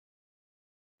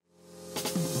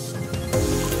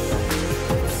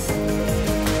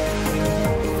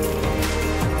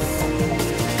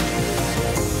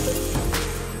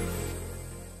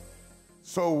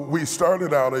So we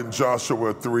started out in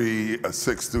Joshua 3,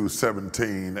 6 through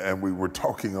 17, and we were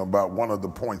talking about, one of the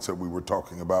points that we were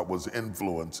talking about was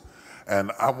influence.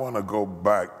 And I want to go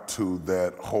back to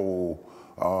that whole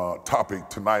topic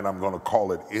tonight. I'm going to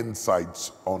call it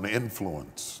Insights on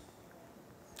Influence.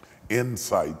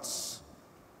 Insights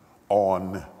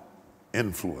on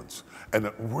Influence. And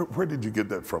where did you get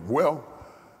that from? Well,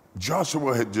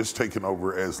 Joshua had just taken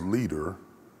over as leader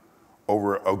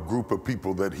over a group of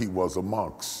people that he was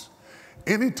amongst.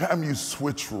 Anytime you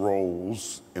switch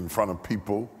roles in front of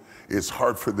people, it's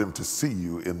hard for them to see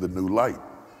you in the new light.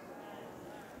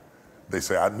 They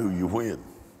say, I knew you when.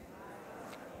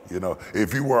 You know,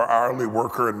 if you were an hourly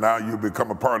worker and now you become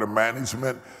a part of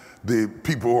management, the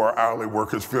people who are hourly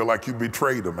workers feel like you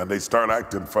betrayed them and they start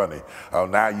acting funny. Oh,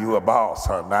 now you a boss,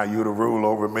 huh? Now you the rule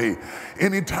over me.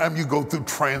 Anytime you go through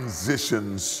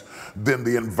transitions, then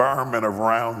the environment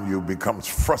around you becomes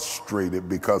frustrated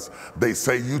because they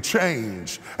say you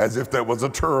change, as if that was a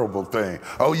terrible thing.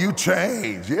 Oh, you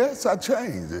change. Yes, I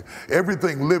changed.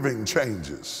 Everything living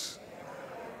changes.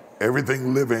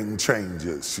 Everything living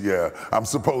changes. Yeah, I'm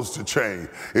supposed to change.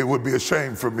 It would be a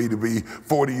shame for me to be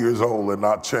 40 years old and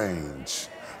not change,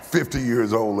 50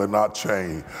 years old and not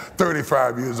change,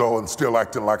 35 years old and still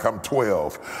acting like I'm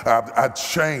 12. I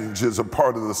change is a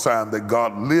part of the sign that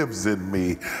God lives in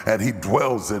me and he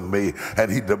dwells in me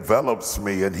and he develops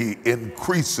me and he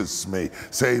increases me.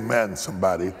 Say amen,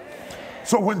 somebody.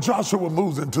 So when Joshua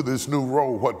moves into this new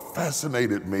role, what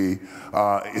fascinated me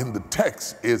in the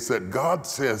text is that God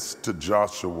says to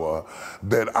Joshua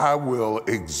that I will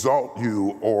exalt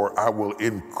you or I will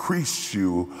increase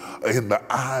you in the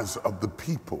eyes of the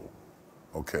people.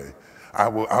 Okay, I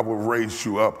will raise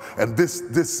you up. And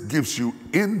this gives you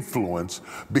influence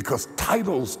because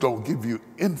titles don't give you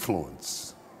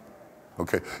influence.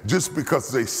 Okay, just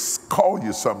because they call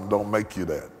you something don't make you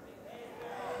that.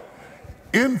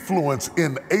 Influence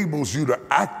enables you to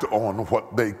act on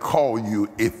what they call you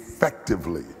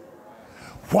effectively.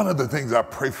 One of the things I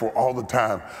pray for all the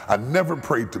time, I never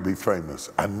prayed to be famous.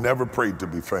 I never prayed to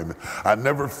be famous. I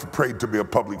never prayed to be a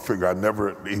public figure. I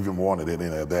never even wanted any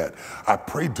of that. I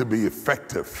prayed to be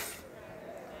effective.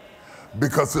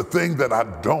 Because the thing that I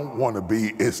don't want to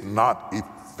be is not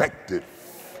effective.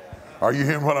 Are you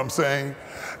hearing what I'm saying?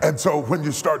 And so when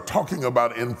you start talking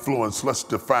about influence, let's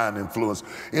define influence.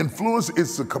 Influence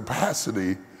is the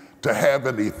capacity to have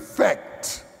an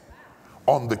effect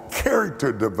on the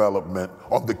character development,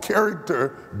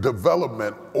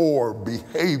 or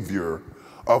behavior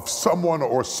of someone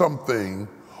or something,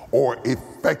 or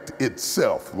effect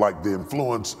itself, like the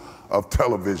influence of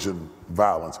television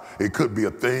violence. It could be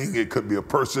a thing, it could be a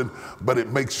person, but it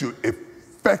makes you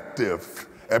effective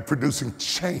at producing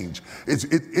change. Its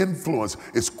influence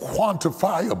is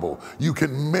quantifiable. You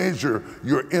can measure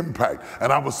your impact.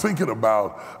 And I was thinking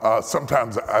about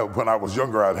sometimes when I was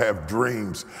younger, I'd have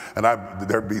dreams and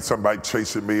there'd be somebody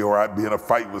chasing me or I'd be in a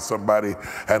fight with somebody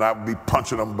and I'd be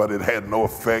punching them, but it had no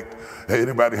effect. Hey,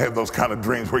 anybody have those kind of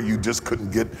dreams where you just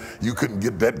couldn't get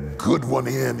that good one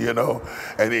in, you know?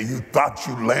 And you thought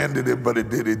you landed it, but it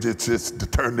just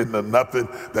turned into nothing.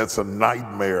 That's a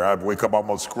nightmare. I'd wake up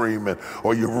almost screaming.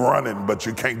 Or you're running, but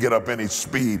you can't get up any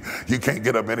speed. You can't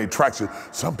get up any traction.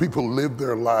 Some people live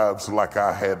their lives like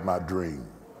I had my dream.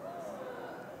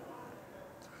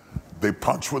 They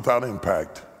punch without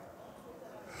impact.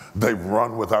 They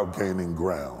run without gaining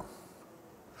ground.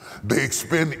 They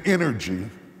expend energy,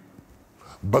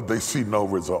 but they see no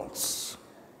results.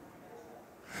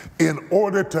 In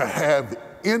order to have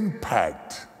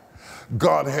impact,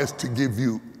 God has to give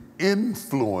you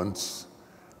influence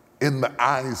in the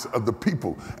eyes of the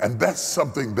people. And that's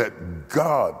something that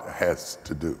God has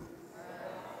to do.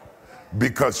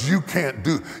 Because you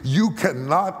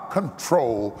cannot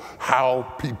control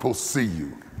how people see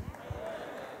you.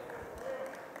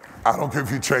 I don't care if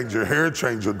you change your hair,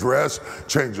 change your dress,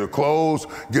 change your clothes,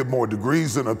 get more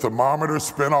degrees than a thermometer,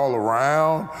 spin all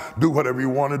around, do whatever you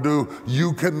want to do.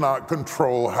 You cannot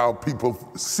control how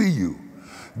people see you.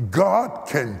 God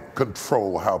can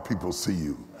control how people see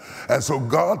you. And so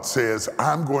God says,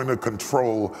 I'm going to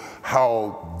control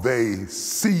how they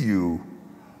see you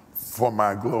for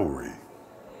my glory.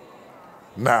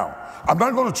 Now, I'm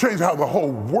not going to change how the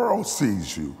whole world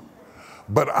sees you,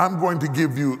 but I'm going to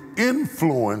give you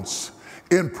influence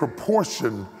in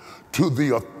proportion to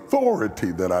the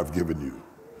authority that I've given you.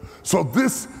 So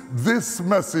this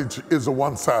message is a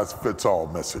one-size-fits-all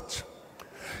message.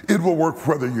 It will work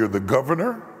whether you're the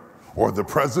governor or the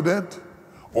president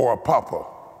or a papa,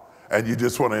 and you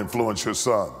just want to influence your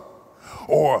son,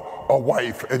 or a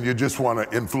wife and you just want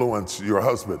to influence your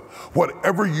husband.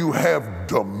 Whatever you have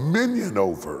dominion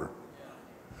over,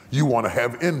 You want to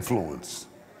have influence.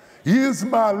 Is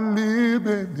my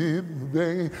living in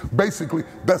vain? Basically,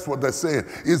 that's what they're saying.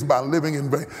 Is my living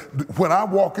in vain? When I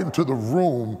walk into the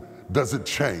room, does it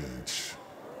change?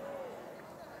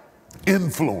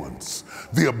 Influence.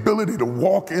 The ability to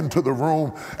walk into the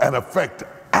room and affect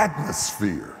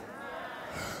atmosphere.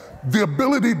 The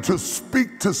ability to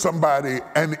speak to somebody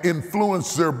and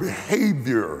influence their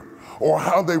behavior or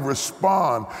how they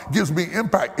respond gives me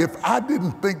impact. If I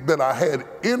didn't think that I had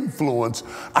influence,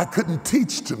 I couldn't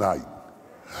teach tonight.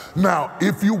 Now,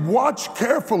 if you watch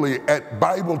carefully at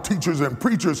Bible teachers and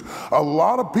preachers, a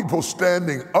lot of people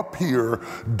standing up here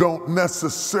don't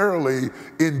necessarily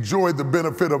enjoy the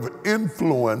benefit of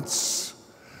influence,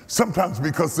 sometimes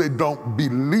because they don't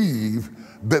believe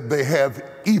that they have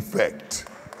effect.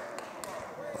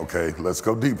 Okay, let's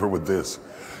go deeper with this.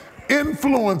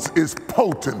 Influence is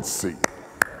potency.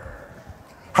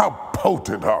 How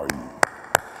potent are you?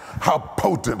 How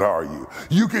potent are you?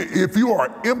 If you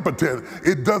are impotent,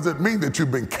 it doesn't mean that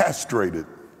you've been castrated.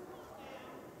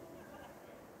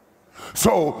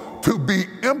 So to be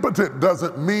impotent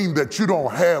doesn't mean that you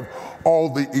don't have all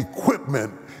the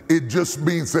equipment. It just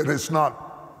means that it's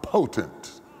not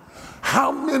potent.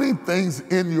 How many things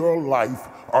in your life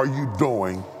are you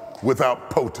doing without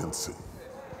potency?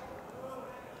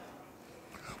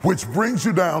 Which brings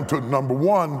you down to number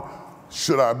one,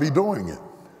 should I be doing it?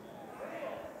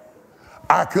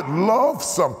 I could love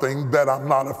something that I'm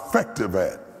not effective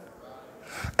at.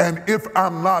 And if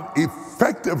I'm not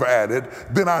effective at it,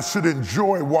 then I should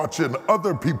enjoy watching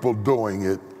other people doing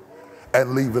it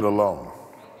and leave it alone.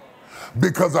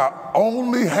 Because I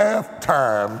only have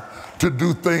time to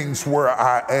do things where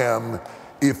I am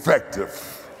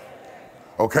effective.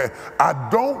 Okay, I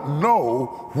don't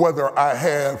know whether I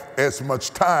have as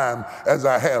much time as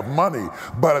I have money,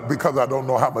 but because I don't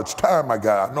know how much time I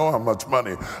got, I know how much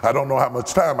money, I don't know how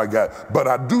much time I got, but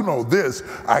I do know this,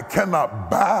 I cannot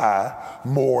buy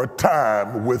more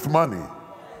time with money.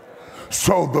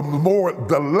 So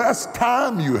the less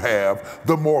time you have,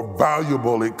 the more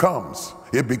valuable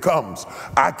it becomes.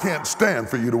 I can't stand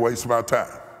for you to waste my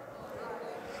time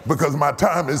because my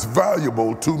time is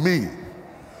valuable to me.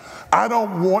 I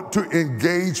don't want to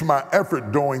engage my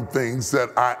effort doing things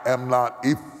that I am not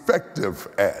effective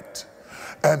at.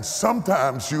 And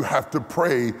sometimes you have to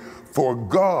pray for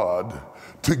God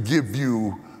to give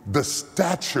you the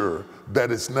stature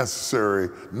that is necessary,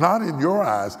 not in your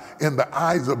eyes, in the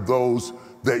eyes of those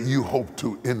that you hope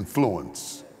to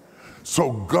influence.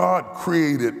 So God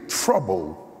created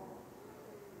trouble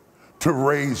to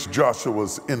raise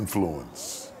Joshua's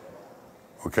influence.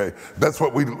 Okay, that's where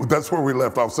we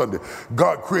left off Sunday.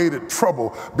 God created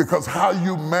trouble because how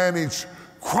you manage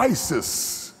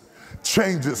crisis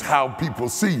changes how people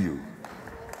see you.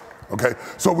 Okay,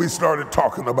 so we started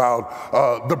talking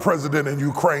about the president in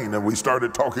Ukraine, and we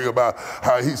started talking about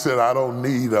how he said, I don't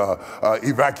need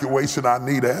evacuation, I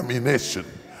need ammunition.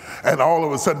 And all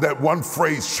of a sudden that one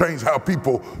phrase changed how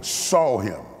people saw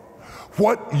him.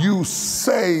 What you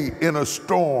say in a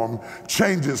storm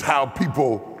changes how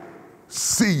people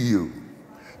see you,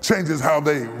 changes how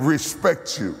they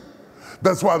respect you.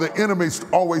 That's why the enemy's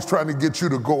always trying to get you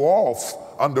to go off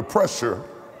under pressure,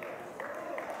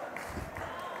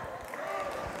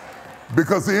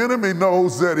 because the enemy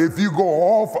knows that if you go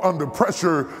off under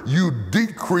pressure, you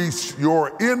decrease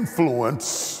your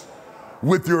influence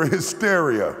with your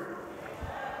hysteria.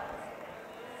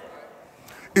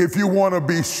 If you want to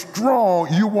be strong,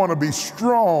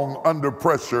 under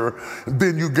pressure,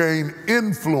 then you gain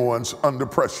influence under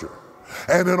pressure.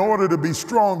 And in order to be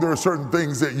strong, there are certain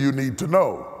things that you need to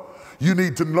know. You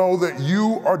need to know that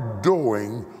you are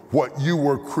doing what you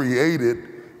were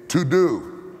created to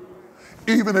do,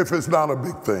 even if it's not a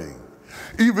big thing,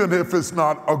 even if it's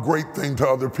not a great thing to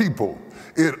other people.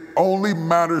 It only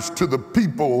matters to the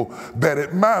people that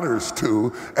it matters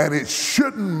to, and it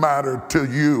shouldn't matter to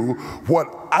you what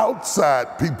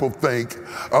outside people think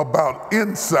about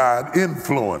inside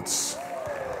influence.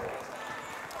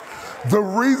 The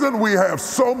reason we have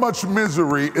so much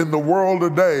misery in the world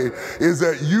today is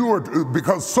that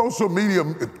because social media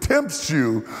tempts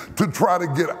you to try to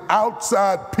get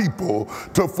outside people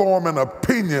to form an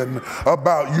opinion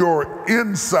about your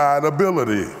inside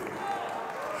ability.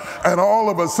 And all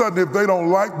of a sudden, if they don't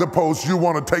like the post, you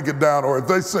want to take it down. Or if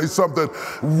they say something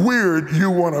weird,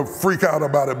 you want to freak out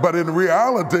about it. But in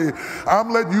reality, I'm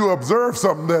letting you observe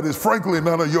something that is frankly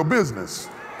none of your business.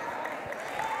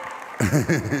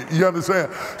 You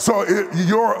understand? So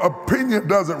your opinion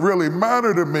doesn't really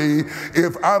matter to me.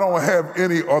 If I don't have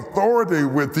any authority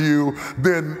with you,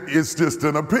 then it's just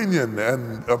an opinion.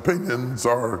 And opinions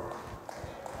are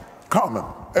common.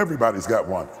 Everybody's got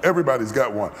one. Everybody's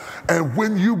got one. And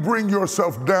when you bring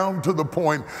yourself down to the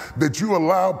point that you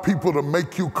allow people to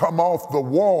make you come off the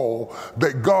wall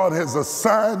that God has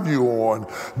assigned you on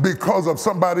because of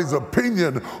somebody's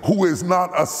opinion who is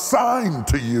not assigned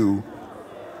to you,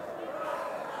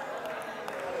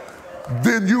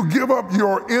 then you give up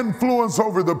your influence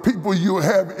over the people you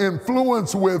have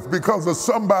influence with because of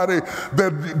somebody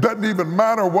that doesn't even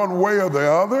matter one way or the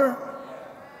other.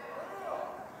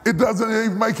 It doesn't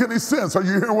even make any sense. Are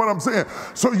you hearing what I'm saying?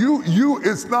 So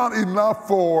it's not enough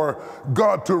for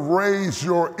God to raise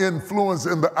your influence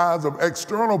in the eyes of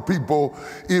external people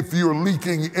if you're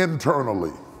leaking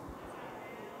internally.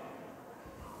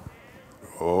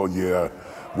 Oh yeah,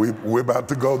 we're about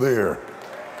to go there.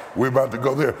 We're about to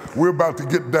go there. We're about to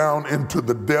get down into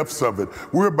the depths of it.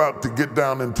 We're about to get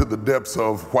down into the depths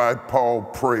of why Paul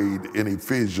prayed in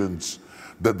Ephesians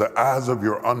that the eyes of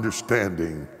your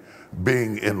understanding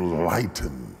being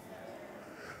enlightened,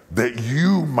 that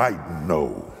you might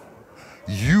know.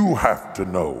 You have to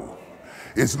know.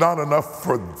 It's not enough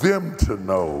for them to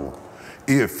know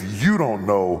if you don't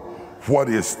know what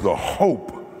is the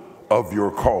hope of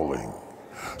your calling.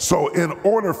 So in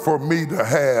order for me to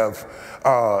have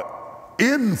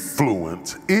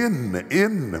influence,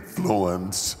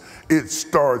 it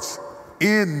starts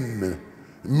in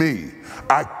me.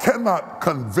 I cannot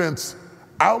convince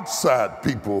outside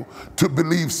people to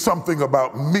believe something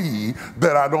about me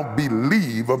that I don't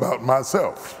believe about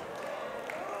myself.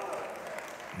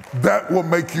 That will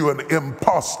make you an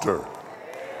imposter.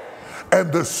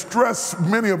 And the stress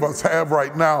many of us have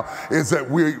right now is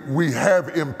that we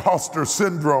have imposter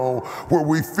syndrome, where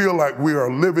we feel like we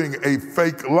are living a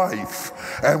fake life.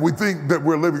 And we think that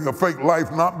we're living a fake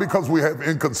life not because we have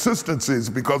inconsistencies,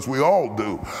 because we all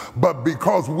do, but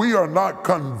because we are not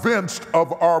convinced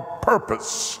of our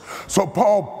purpose. So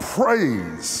Paul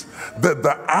prays that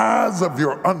the eyes of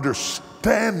your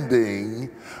understanding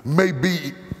may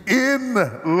be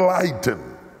enlightened.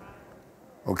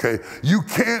 Okay, you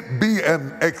can't be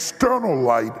an external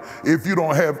light if you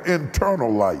don't have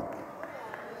internal light.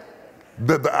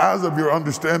 That the eyes of your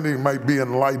understanding might be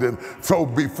enlightened. So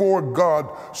before God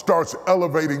starts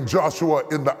elevating Joshua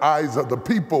in the eyes of the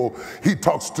people, he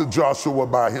talks to Joshua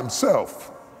by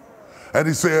himself. And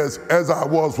he says, as I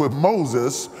was with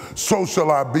Moses, so shall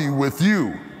I be with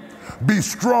you. Be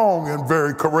strong and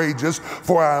very courageous,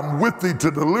 for I am with thee to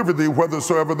deliver thee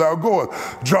whithersoever thou goest.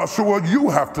 Joshua, you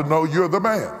have to know you're the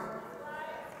man.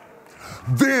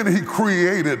 Then he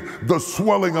created the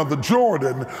swelling of the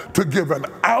Jordan to give an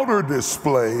outer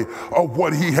display of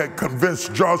what he had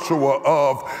convinced Joshua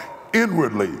of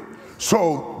inwardly.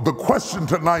 So the question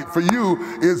tonight for you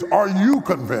is, are you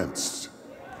convinced?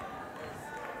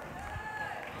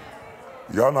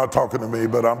 Y'all not talking to me,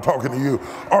 but I'm talking to you.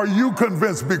 Are you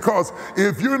convinced? Because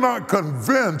if you're not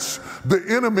convinced, the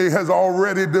enemy has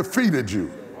already defeated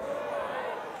you.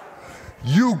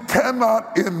 You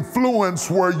cannot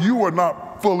influence where you are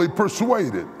not fully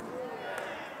persuaded.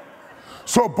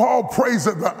 So Paul prays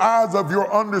that the eyes of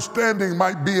your understanding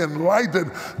might be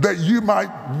enlightened, that you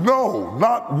might know,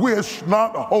 not wish,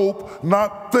 not hope,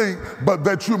 not think, but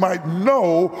that you might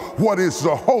know what is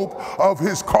the hope of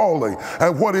his calling,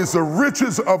 and what is the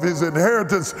riches of his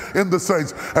inheritance in the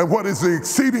saints, and what is the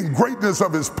exceeding greatness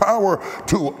of his power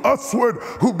to usward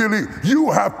who believe.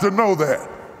 You have to know that.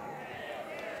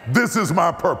 This is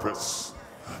my purpose.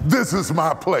 This is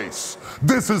my place.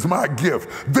 This is my gift.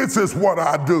 This is what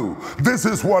I do. This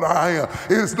is what I am.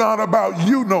 It's not about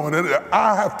you knowing it.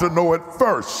 I have to know it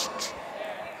first.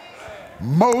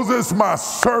 Moses, my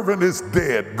servant, is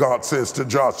dead, God says to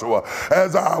Joshua.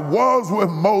 As I was with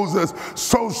Moses,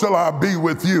 so shall I be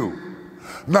with you.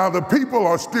 Now the people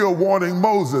are still wanting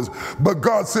Moses, but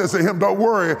God says to him, don't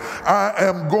worry, I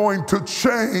am going to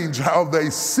change how they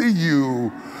see you,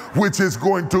 which is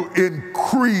going to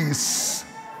increase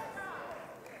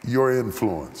your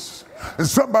influence. And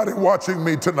somebody watching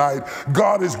me tonight,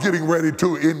 God is getting ready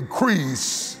to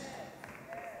increase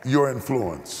your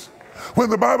influence.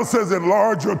 When the Bible says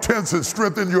enlarge your tents and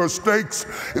strengthen your stakes,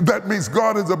 that means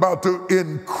God is about to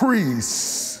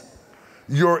increase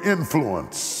your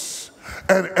influence.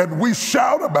 And we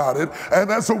shout about it, and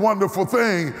that's a wonderful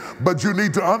thing, but you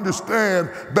need to understand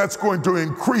that's going to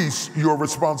increase your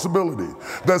responsibility.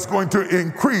 That's going to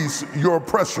increase your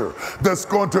pressure. That's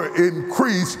going to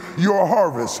increase your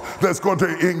harvest. That's going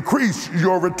to increase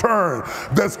your return.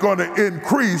 That's going to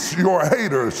increase your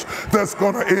haters. That's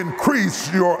going to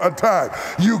increase your attack.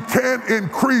 You can't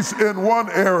increase in one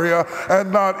area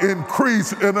and not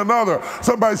increase in another.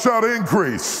 Somebody shout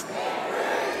increase.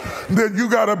 then you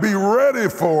got to be ready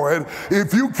for it.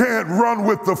 If you can't run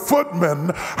with the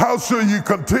footmen, how shall you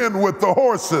contend with the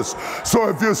horses? So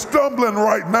if you're stumbling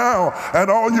right now and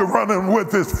all you're running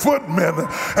with is footmen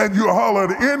and you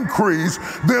hollered increase,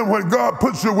 then when God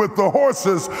puts you with the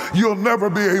horses, you'll never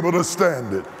be able to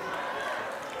stand it.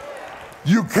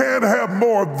 You can't have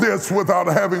more of this without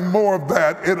having more of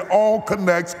that. It all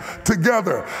connects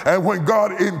together. And when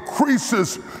God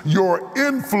increases your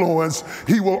influence,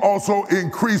 he will also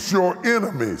increase your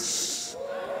enemies.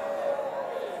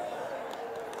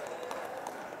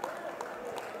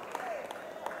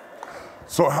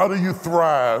 So how do you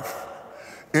thrive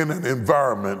in an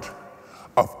environment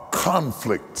of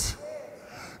conflict?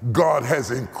 God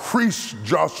has increased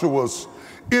Joshua's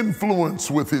influence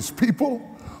with his people,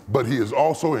 but he has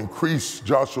also increased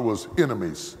Joshua's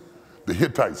enemies. The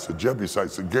Hittites, the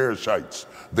Jebusites, the Gerishites,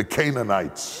 the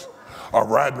Canaanites are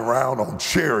riding around on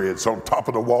chariots on top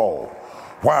of the wall.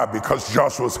 Why? Because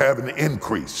Joshua's having an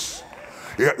increase.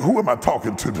 Yeah, who am I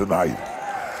talking to tonight?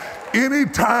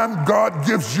 Anytime God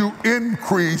gives you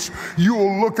increase, you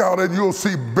will look out and you'll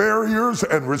see barriers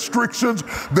and restrictions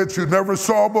that you never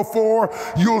saw before.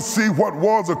 You'll see what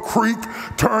was a creek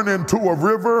turn into a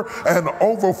river and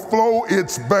overflow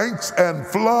its banks and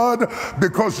flood,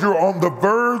 because you're on the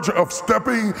verge of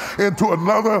stepping into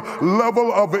another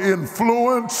level of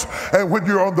influence. And when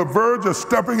you're on the verge of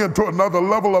stepping into another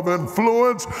level of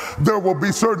influence, there will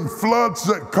be certain floods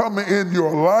that come in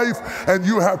your life, and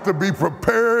you have to be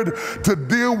prepared to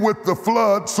deal with the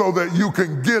flood so that you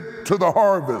can get to the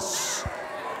harvest.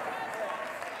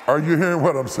 Are you hearing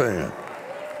what I'm saying?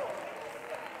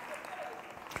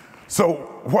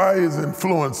 So why is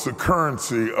influence the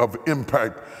currency of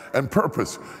impact and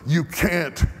purpose? You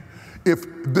can't, if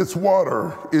this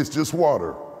water is just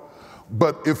water,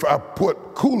 but if I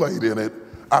put Kool-Aid in it,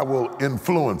 I will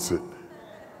influence it.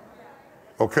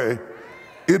 Okay?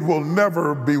 It will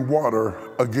never be water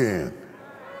again.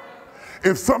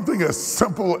 If something as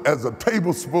simple as a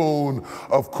tablespoon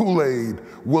of Kool-Aid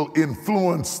will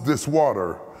influence this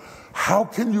water, how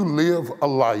can you live a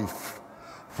life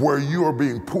where you are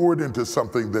being poured into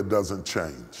something that doesn't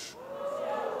change?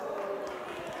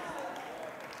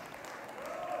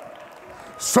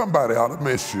 Somebody ought to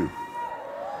miss you.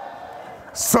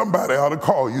 Somebody ought to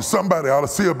call you. Somebody ought to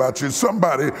see about you.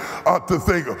 Somebody ought to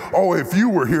think, oh, if you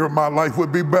were here, my life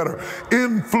would be better.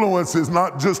 Influence is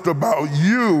not just about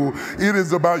you. It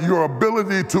is about your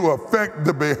ability to affect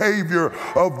the behavior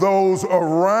of those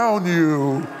around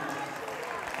you.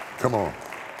 Come on.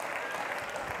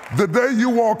 The day you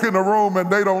walk in a room and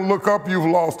they don't look up, you've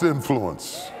lost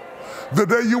influence. The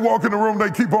day you walk in the room,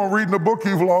 they keep on reading a book,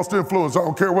 you've lost influence. I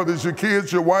don't care whether it's your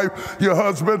kids, your wife, your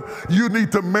husband. You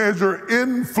need to measure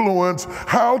influence.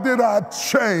 How did I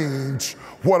change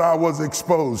what I was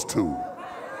exposed to?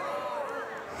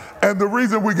 And the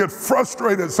reason we get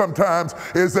frustrated sometimes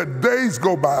is that days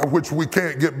go by which we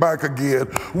can't get back again.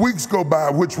 Weeks go by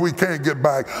which we can't get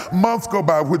back. Months go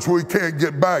by which we can't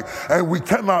get back. And we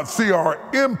cannot see our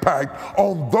impact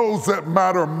on those that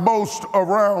matter most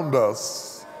around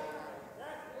us.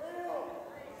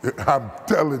 I'm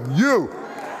telling you.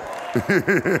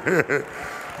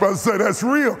 Brother say that's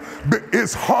real. But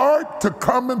it's hard to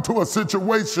come into a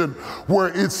situation where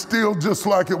it's still just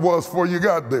like it was before you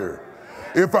got there.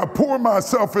 If I pour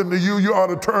myself into you, you ought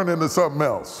to turn into something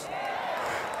else.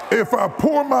 If I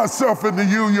pour myself into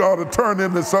you, you ought to turn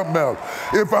into something else.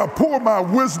 If I pour my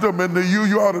wisdom into you,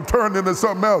 you ought to turn into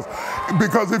something else.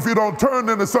 Because if you don't turn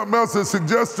into something else, it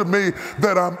suggests to me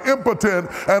that I'm impotent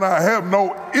and I have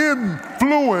no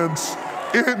influence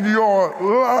in your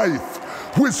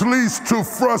life, which leads to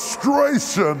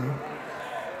frustration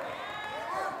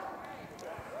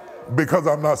because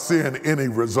I'm not seeing any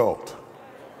result.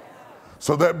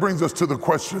 So that brings us to the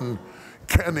question,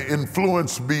 can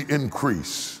influence be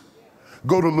increased?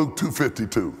 Go to Luke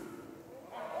 2:52.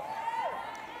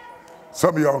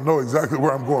 Some of y'all know exactly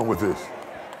where I'm going with this.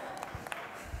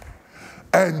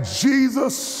 And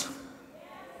Jesus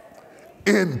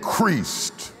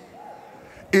increased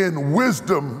in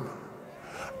wisdom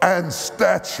and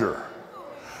stature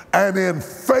and in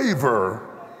favor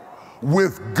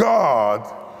with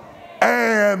God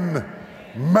and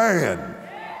man.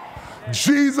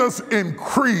 Jesus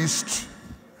increased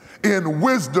in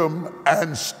wisdom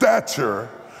and stature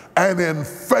and in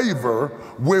favor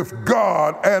with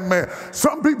God and man.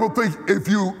 Some people think if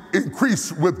you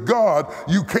increase with God,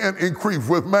 you can't increase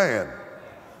with man.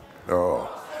 Oh,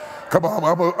 come on,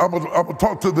 I'm gonna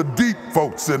talk to the deep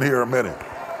folks in here a minute.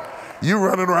 You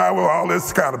running around with all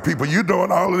this kind of people. You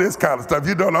doing all of this kind of stuff.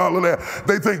 You doing all of that.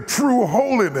 They think true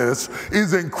holiness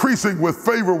is increasing with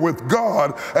favor with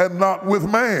God and not with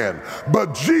man.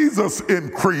 But Jesus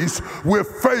increased with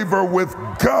favor with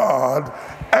God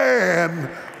and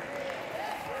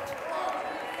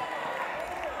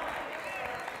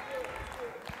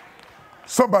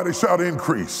somebody shout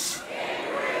increase.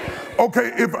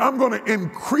 Okay, if I'm going to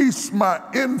increase my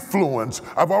influence,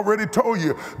 I've already told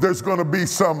you there's going to be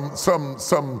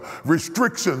some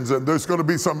restrictions, and there's going to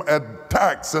be some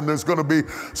attacks, and there's going to be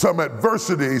some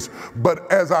adversities.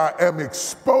 But as I am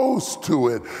exposed to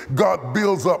it, God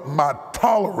builds up my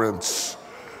tolerance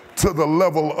to the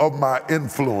level of my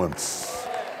influence.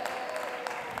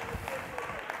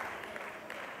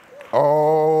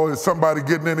 Oh, is somebody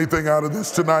getting anything out of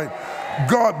this tonight?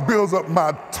 God builds up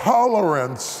my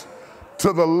tolerance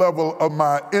to the level of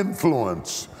my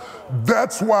influence.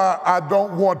 That's why I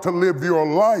don't want to live your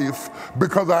life,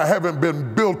 because I haven't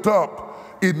been built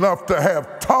up enough to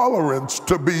have tolerance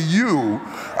to be you.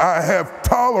 I have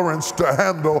tolerance to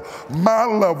handle my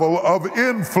level of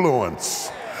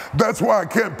influence. That's why I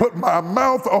can't put my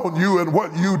mouth on you and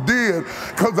what you did,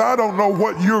 because I don't know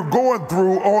what you're going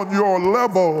through on your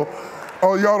level.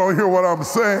 Oh, y'all don't hear what I'm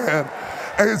saying?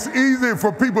 It's easy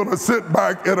for people to sit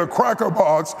back in a cracker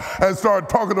box and start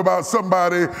talking about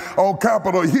somebody on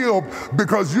Capitol Hill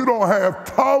because you don't have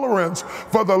tolerance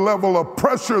for the level of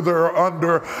pressure they're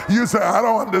under. You say, I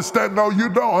don't understand. No, you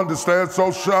don't understand,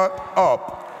 so shut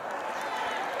up.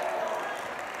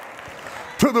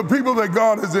 To the people that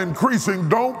God is increasing,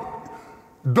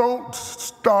 don't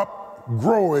stop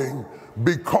growing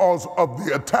because of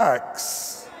the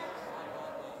attacks.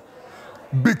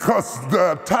 Because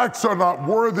the attacks are not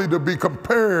worthy to be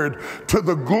compared to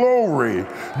the glory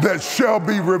that shall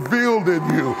be revealed in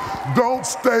you. Don't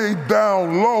stay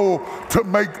down low to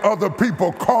make other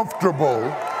people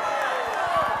comfortable.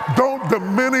 Don't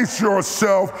diminish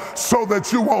yourself so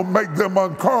that you won't make them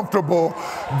uncomfortable.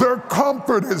 Their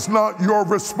comfort is not your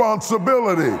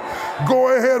responsibility.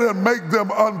 Go ahead and make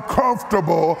them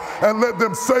uncomfortable and let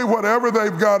them say whatever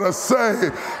they've got to say,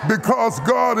 because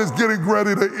God is getting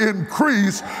ready to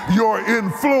increase your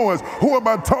influence. Who am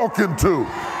I talking to?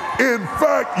 In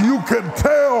fact, you can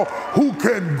tell who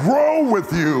can grow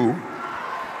with you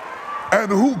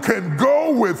and who can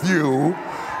go with you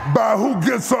by who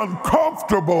gets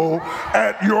uncomfortable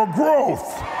at your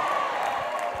growth.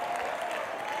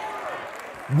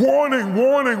 Warning,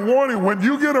 warning, warning. When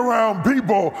you get around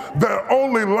people that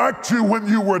only liked you when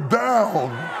you were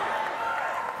down,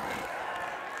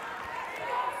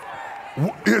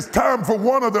 it's time for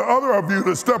one or the other of you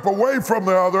to step away from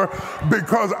the other,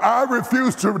 because I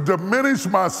refuse to diminish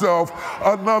myself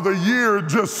another year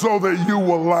just so that you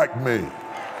will like me.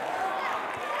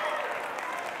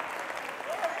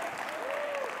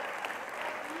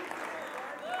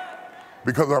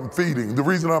 Because I'm feeding. The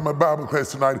reason I'm at Bible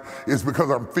class tonight is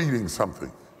because I'm feeding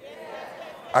something.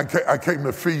 I came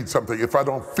to feed something. If I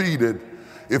don't feed it,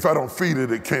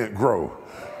 it can't grow.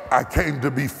 I came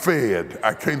to be fed.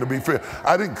 I came to be fed.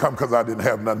 I didn't come because I didn't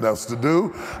have nothing else to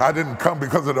do. I didn't come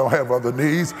because I don't have other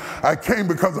needs. I came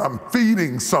because I'm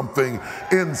feeding something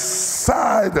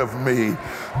inside of me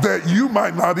that you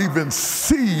might not even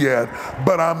see yet,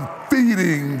 but I'm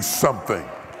feeding something.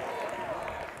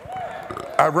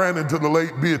 I ran into the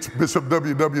late Bishop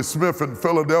W.W. Smith in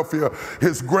Philadelphia,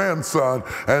 his grandson,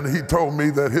 and he told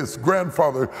me that his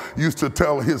grandfather used to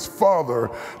tell his father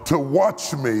to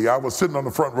watch me. I was sitting on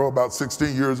the front row about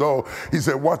 16 years old. He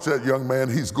said, watch that young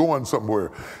man, he's going somewhere.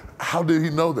 How did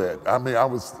he know that? I mean, I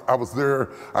was there,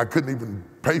 I couldn't even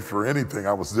pay for anything.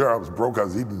 I was there, I was broke, I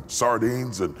was eating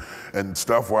sardines and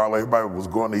stuff while everybody was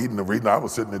going to eat in the arena. I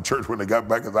was sitting in church when they got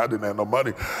back because I didn't have no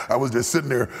money. I was just sitting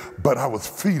there, but I was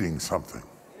feeding something.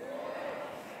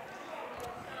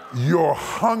 Your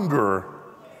hunger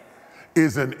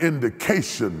is an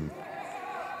indication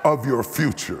of your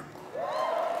future.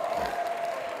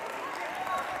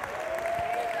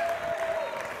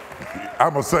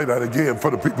 I'm going to say that again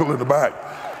for the people in the back.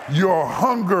 Your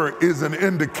hunger is an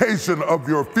indication of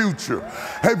your future.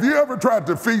 Have you ever tried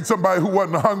to feed somebody who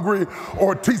wasn't hungry,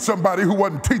 or teach somebody who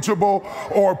wasn't teachable,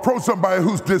 or approach somebody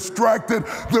who's distracted?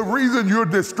 The reason you're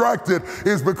distracted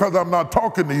is because I'm not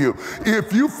talking to you.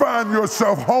 If you find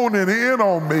yourself honing in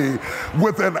on me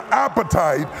with an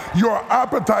appetite, your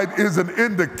appetite is an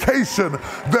indication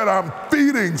that I'm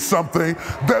feeding something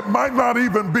that might not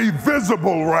even be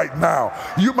visible right now.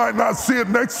 You might not see it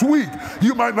next week.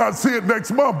 You might not see it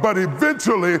next month, but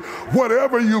eventually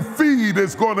whatever you feed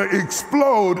is going to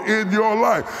explode in your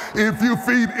life. If you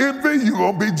feed envy, you're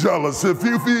going to be jealous. If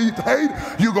you feed hate,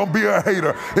 you're going to be a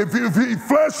hater. If you feed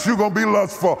flesh, you're going to be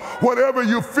lustful. Whatever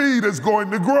you feed is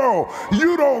going to grow.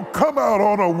 You don't come out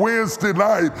on a Wednesday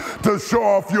night to show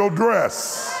off your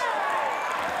dress.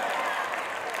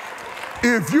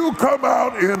 If you come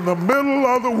out in the middle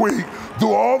of the week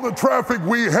through all the traffic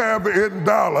we have in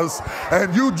Dallas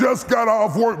and you just got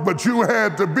off work but you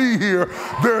had to be here,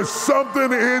 there's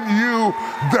something in you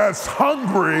that's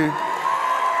hungry.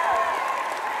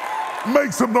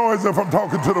 Make some noise if I'm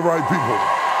talking to the right people.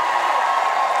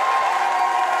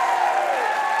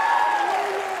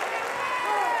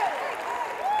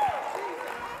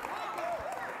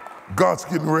 God's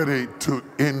getting ready to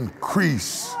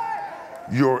increase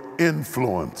your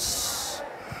influence.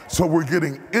 So we're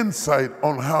getting insight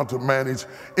on how to manage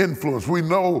influence. We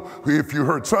know, if you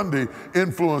heard Sunday,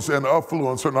 influence and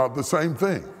affluence are not the same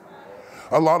thing.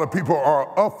 A lot of people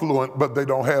are affluent, but they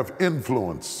don't have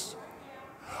influence.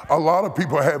 A lot of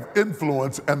people have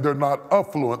influence and they're not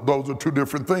affluent. Those are two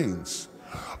different things.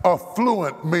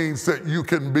 Affluent means that you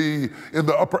can be in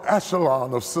the upper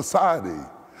echelon of society,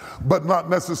 but not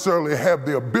necessarily have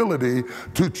the ability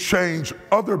to change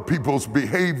other people's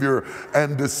behavior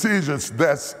and decisions.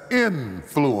 That's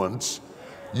influence.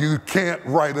 You can't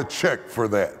write a check for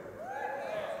that.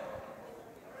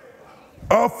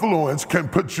 Affluence can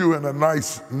put you in a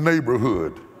nice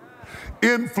neighborhood.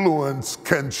 Influence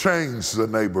can change the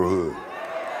neighborhood.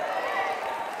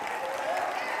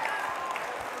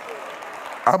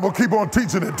 I'm going to keep on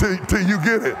teaching it till you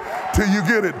get it, till you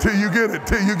get it, till you get it,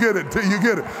 till you get it, till you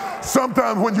get it.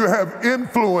 Sometimes when you have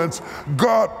influence,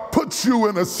 God puts you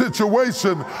in a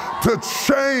situation to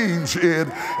change it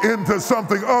into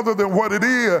something other than what it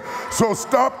is. So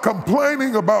stop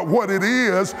complaining about what it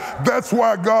is. That's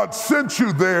why God sent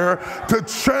you there, to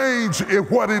change it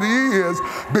what it is,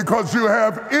 because you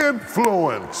have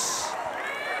influence.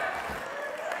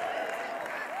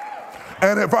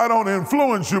 And if I don't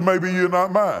influence you, maybe you're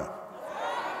not mine.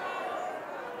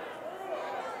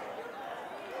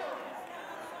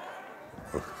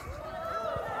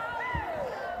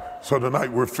 So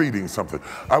tonight we're feeding something.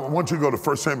 I want you to go to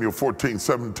 1 Samuel 14,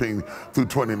 17 through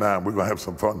 29. We're going to have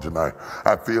some fun tonight.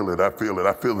 I feel it. I feel it.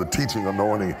 I feel the teaching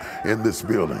anointing in this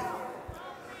building.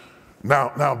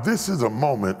 Now this is a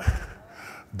moment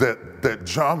that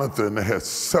Jonathan has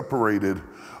separated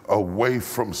away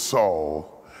from Saul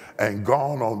and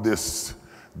gone on this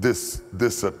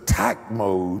attack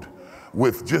mode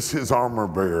with just his armor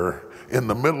bearer in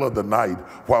the middle of the night,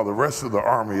 while the rest of the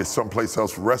army is someplace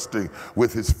else resting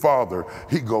with his father.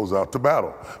 He goes out to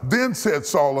battle. Then said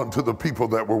Saul unto the people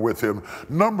that were with him,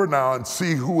 number now and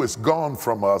see who is gone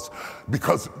from us.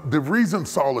 Because the reason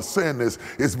Saul is saying this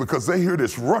is because they hear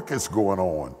this ruckus going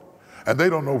on, and they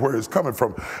don't know where it's coming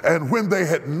from. And when they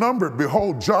had numbered,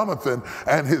 behold, Jonathan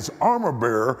and his armor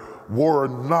bearer were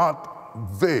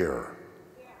not there.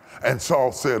 And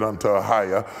Saul said unto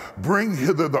Ahiah, bring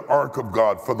hither the ark of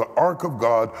God, for the ark of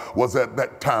God was at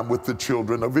that time with the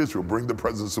children of Israel. Bring the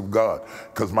presence of God,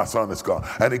 because my son is gone.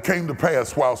 And it came to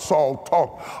pass, while Saul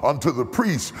talked unto the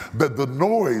priests, that the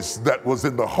noise that was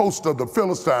in the host of the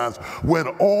Philistines went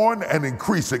on and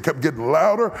increased. It kept getting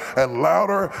louder and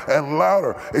louder and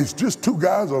louder. It's just two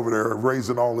guys over there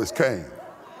raising all this cane.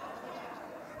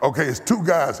 Okay, it's two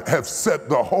guys have set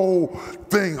the whole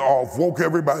thing off, woke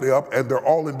everybody up, and they're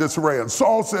all in disarray. And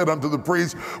Saul said unto the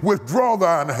priest, withdraw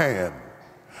thine hand.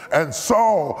 And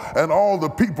Saul and all the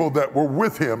people that were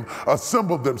with him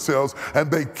assembled themselves, and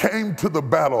they came to the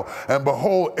battle. And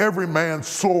behold, every man's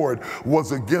sword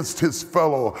was against his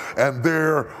fellow, and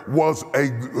there was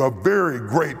a very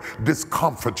great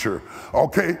discomfiture.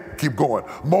 Okay, keep going.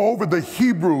 Moreover, the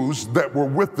Hebrews that were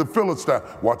with the Philistines,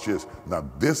 watch this.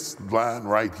 Now, this line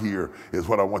right here is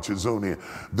what I want you to zoom in.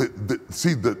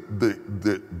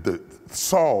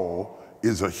 Saul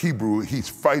is a Hebrew. He's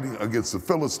fighting against the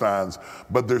Philistines,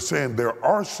 but they're saying there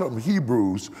are some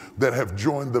Hebrews that have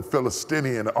joined the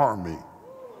Philistinian army.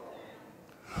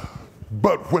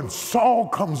 But when Saul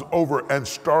comes over and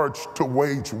starts to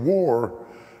wage war,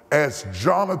 as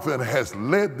Jonathan has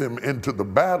led them into the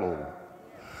battle,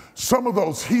 some of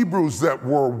those Hebrews that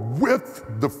were with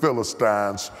the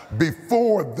Philistines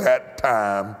before that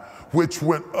time, which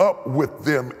went up with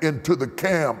them into the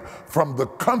camp from the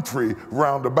country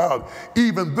round about,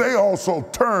 even they also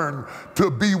turned to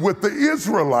be with the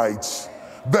Israelites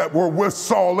that were with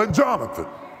Saul and Jonathan.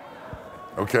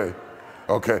 Okay.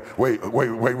 Okay, wait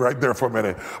right there for a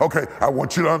minute. Okay, I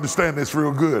want you to understand this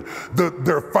real good.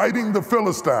 They're fighting the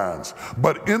Philistines,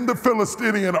 but in the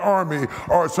Philistine army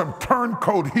are some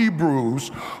turncoat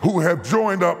Hebrews who have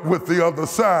joined up with the other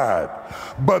side.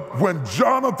 But when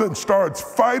Jonathan starts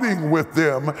fighting with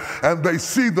them and they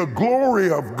see the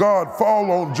glory of God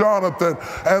fall on Jonathan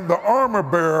and the armor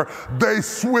bearer, they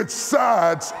switch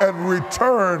sides and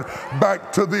return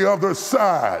back to the other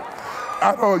side.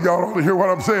 I know y'all don't hear what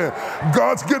I'm saying.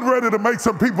 God's getting ready to make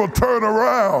some people turn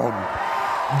around.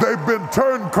 They've been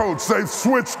turncoats, they've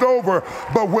switched over,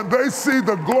 but when they see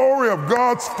the glory of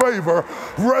God's favor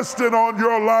resting on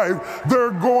your life,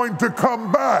 they're going to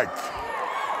come back.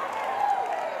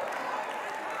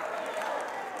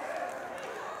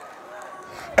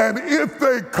 And if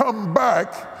they come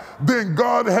back, then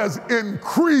God has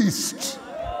increased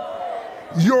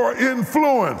your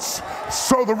influence.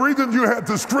 So the reason you had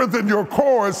to strengthen your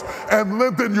cores and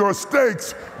lengthen your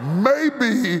stakes may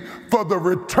be for the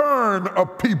return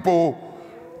of people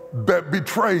that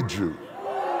betrayed you.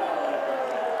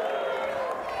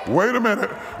 Wait a minute.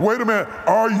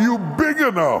 Are you big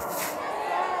enough?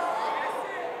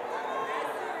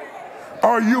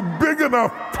 Are you big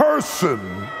enough person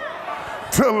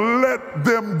to let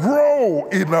them grow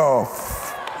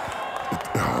enough?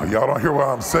 Oh, y'all don't hear what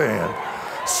I'm saying.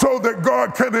 So that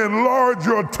God can enlarge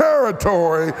your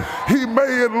territory. He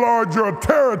may enlarge your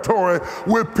territory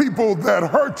with people that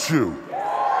hurt you.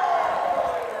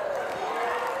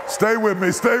 Stay with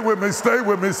me, stay with me, stay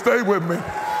with me, stay with me.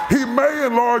 He may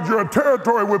enlarge your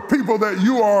territory with people that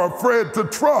you are afraid to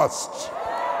trust.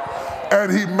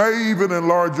 And he may even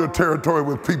enlarge your territory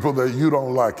with people that you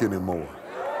don't like anymore.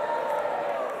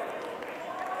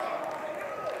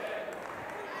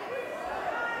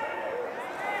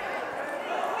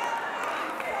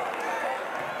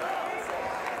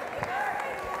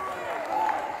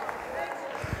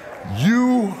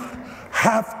 You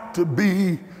have to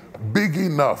be big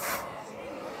enough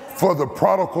for the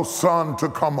prodigal son to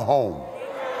come home.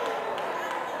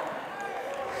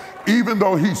 Even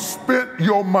though he spent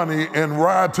your money in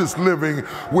riotous living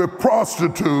with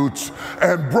prostitutes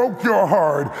and broke your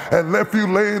heart and left you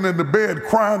laying in the bed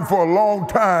crying for a long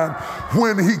time,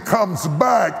 when he comes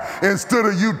back, instead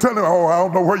of you telling him, oh, I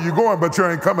don't know where you're going, but you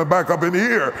ain't coming back up in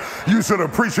here. You should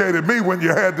have appreciated me when you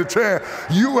had the chance.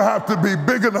 You have to be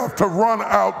big enough to run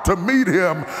out to meet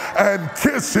him and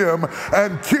kiss him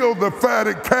and kill the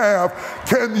fatted calf.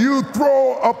 Can you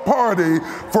throw a party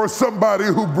for somebody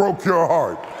who broke your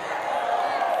heart?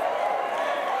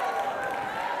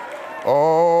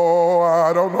 Oh,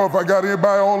 I don't know if I got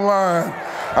anybody online.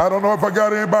 I don't know if I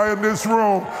got anybody in this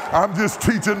room. I'm just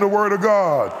teaching the Word of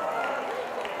God.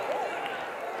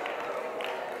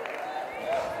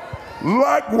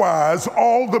 Likewise,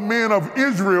 all the men of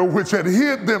Israel which had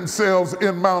hid themselves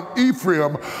in Mount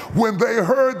Ephraim, when they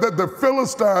heard that the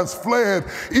Philistines fled,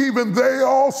 even they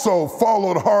also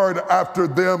followed hard after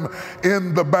them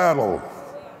in the battle.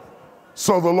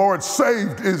 So the Lord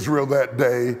saved Israel that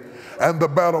day, and the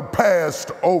battle passed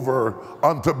over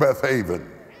unto Bethaven.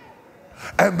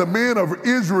 And the men of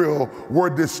Israel were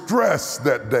distressed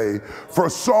that day, for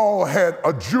Saul had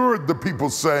adjured the people,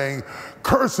 saying,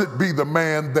 cursed be the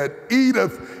man that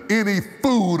eateth any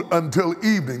food until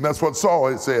evening. That's what Saul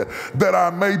had said, that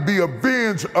I may be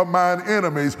avenged of mine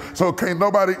enemies. So can't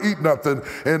nobody eat nothing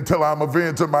until I'm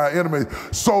avenged of my enemies.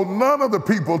 So none of the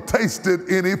people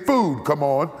tasted any food. Come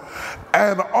on.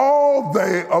 And all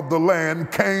they of the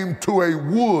land came to a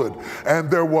wood,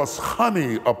 and there was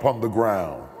honey upon the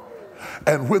ground.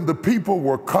 And when the people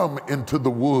were come into the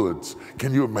woods,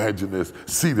 can you imagine this?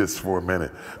 See this for a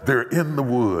minute. They're in the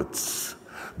woods.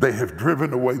 They have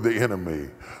driven away the enemy.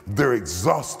 They're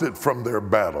exhausted from their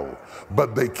battle,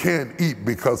 but they can't eat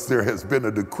because there has been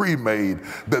a decree made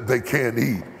that they can't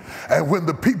eat. And when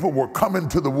the people were coming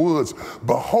to the woods,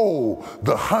 behold,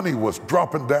 the honey was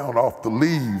dropping down off the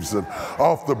leaves and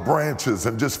off the branches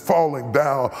and just falling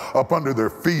down up under their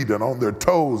feet and on their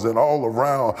toes and all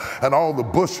around, and all the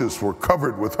bushes were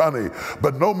covered with honey.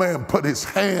 But no man put his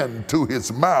hand to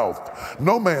his mouth.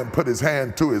 No man put his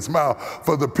hand to his mouth,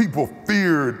 for the people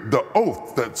feared the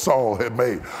oath that Saul had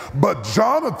made. But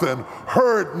Jonathan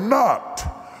heard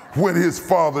not when his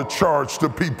father charged the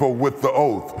people with the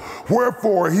oath.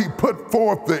 Wherefore he put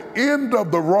forth the end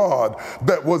of the rod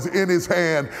that was in his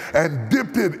hand and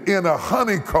dipped it in a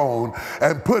honeycomb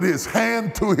and put his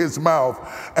hand to his mouth,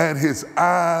 and his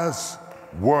eyes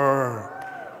were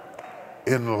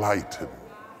enlightened.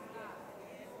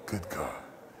 Good God.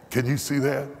 Can you see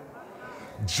that?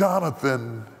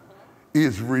 Jonathan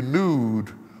is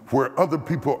renewed where other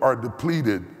people are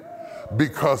depleted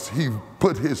because he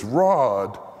put his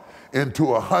rod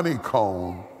into a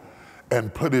honeycomb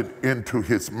and put it into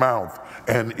his mouth,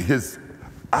 and his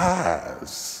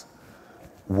eyes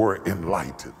were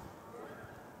enlightened.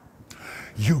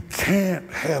 You can't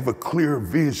have a clear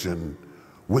vision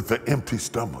with an empty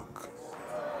stomach.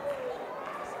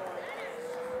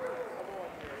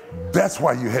 That's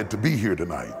why you had to be here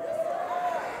tonight.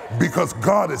 Because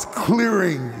God is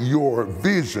clearing your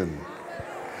vision.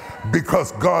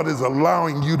 Because God is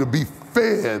allowing you to be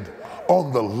fed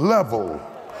on the level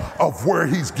of where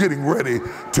he's getting ready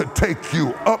to take you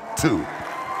up to.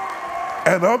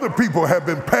 And other people have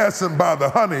been passing by the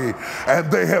honey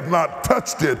and they have not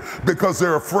touched it because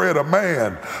they're afraid of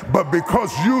man. But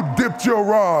because you dipped your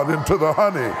rod into the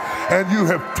honey and you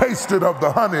have tasted of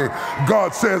the honey,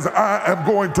 God says, I am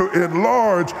going to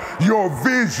enlarge your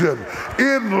vision.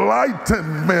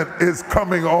 Enlightenment is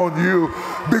coming on you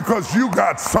because you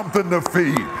got something to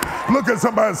feed. Look at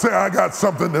somebody and say, I got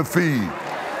something to feed.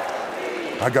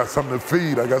 I got something to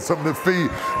feed. I got something to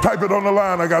feed. Type it on the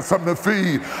line. I got something to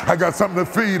feed. I got something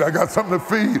to feed. I got something to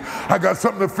feed. I got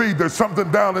something to feed. There's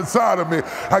something down inside of me.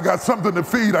 I got something to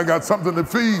feed. I got something to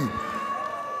feed.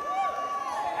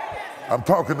 I'm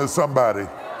talking to somebody.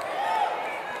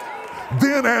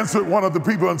 Then answered one of the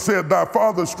people and said, thy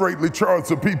father straitly charged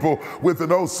the people with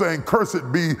an oath, saying,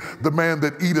 cursed be the man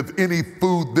that eateth any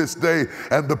food this day.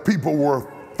 And the people were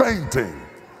fainting.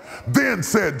 Then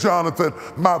said Jonathan,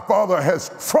 my father has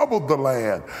troubled the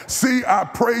land. See, I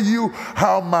pray you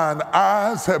how mine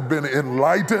eyes have been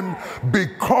enlightened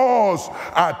because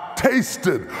I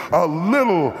tasted a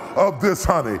little of this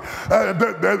honey. And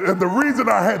the reason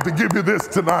I had to give you this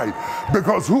tonight,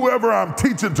 because whoever I'm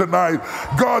teaching tonight,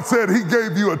 God said he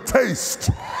gave you a taste.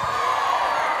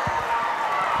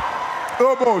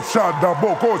 Hey,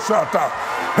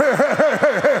 hey, hey,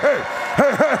 hey, hey, hey.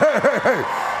 Hey, hey, hey, hey, hey,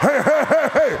 hey, hey, hey,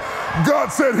 hey.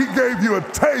 God said he gave you a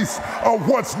taste of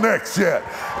what's next yet.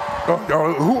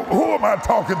 Who am I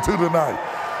talking to tonight?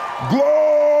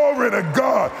 Glory to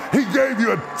God. He gave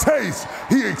you a taste.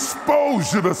 He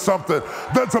exposed you to something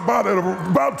that's about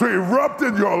to erupt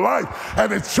in your life,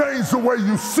 and it changed the way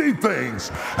you see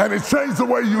things, and it changed the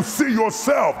way you see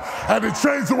yourself, and it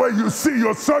changed the way you see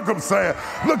your circumstance.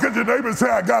 Look at your neighbor and say,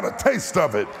 I got a taste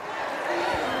of it.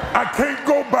 I can't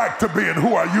go back to being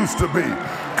who I used to be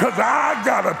because I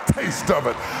got a taste of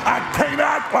it. I can't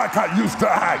act like I used to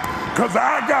act because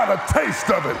I got a taste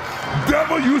of it.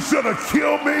 Devil, you should have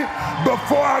killed me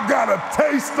before I got a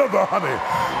taste of the honey.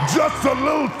 Just a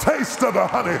little taste of the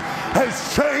honey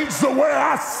has changed the way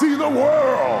I see the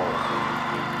world.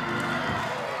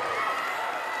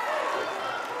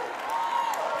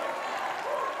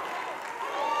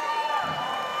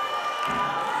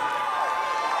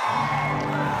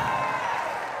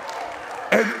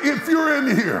 And if you're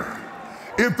in here,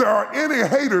 if there are any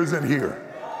haters in here,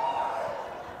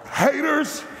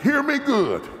 haters, hear me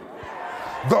good.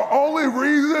 The only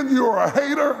reason you're a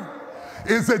hater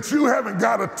is that you haven't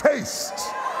got a taste.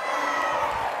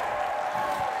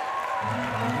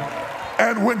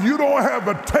 And when you don't have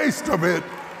a taste of it,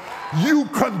 you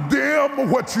condemn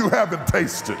what you haven't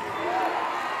tasted.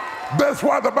 That's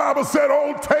why the Bible said,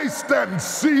 oh, taste and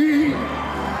see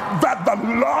that the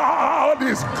Lord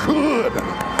is good.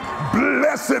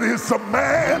 Blessed is the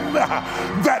man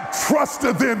that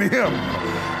trusteth in him.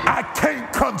 I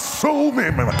can't consume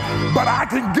him, but I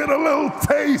can get a little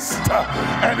taste.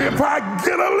 And if I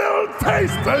get a little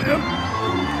taste of him,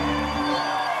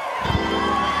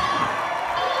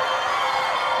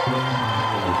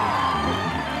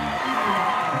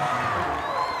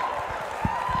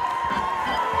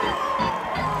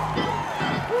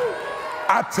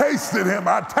 I tasted him,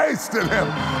 I tasted him,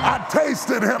 I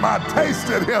tasted him, I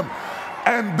tasted him.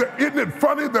 And isn't it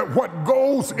funny that what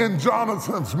goes in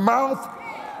Jonathan's mouth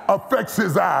affects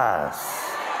his eyes?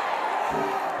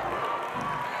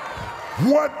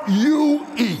 What you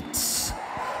eat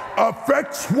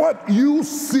affects what you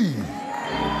see.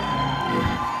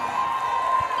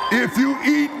 If you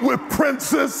eat with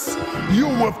princes, you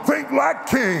will think like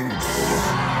kings.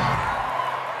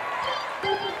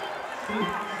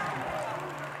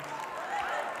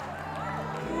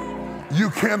 You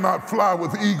cannot fly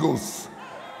with eagles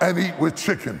and eat with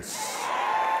chickens.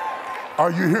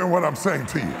 Are you hearing what I'm saying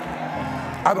to you?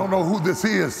 I don't know who this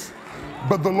is,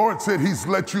 but the Lord said he's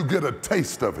let you get a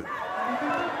taste of it.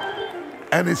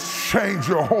 And it's changed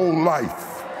your whole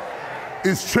life.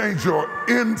 It's changed your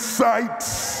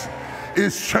insights.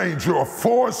 It's changed your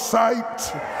foresight.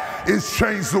 It's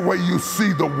changed the way you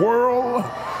see the world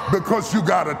because you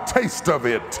got a taste of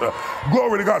it.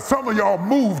 Glory to God. Some of y'all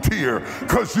moved here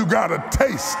because you got a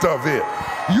taste of it.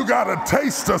 You got a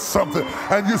taste of something.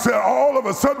 And you said, all of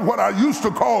a sudden, what I used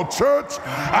to call church,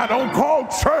 I don't call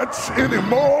church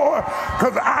anymore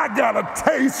because I got a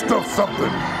taste of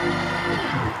something.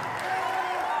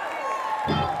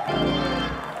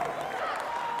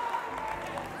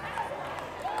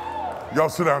 Y'all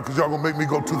sit down because y'all gonna make me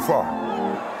go too far.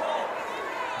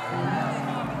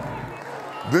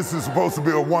 This is supposed to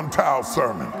be a one-towel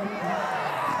sermon.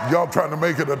 Y'all trying to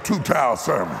make it a two-towel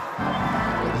sermon.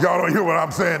 Y'all don't hear what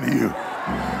I'm saying to you.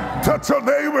 Touch your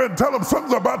neighbor and tell them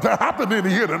something's about to happen in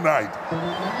here tonight.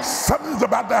 Something's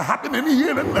about to happen in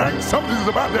here tonight. Something's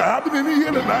about to happen in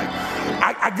here tonight.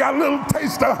 I got a little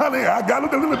taste of honey. I got a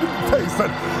little bit of taste.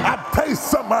 I taste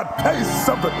something. I taste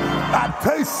something. I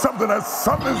taste something that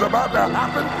something's about to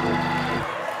happen.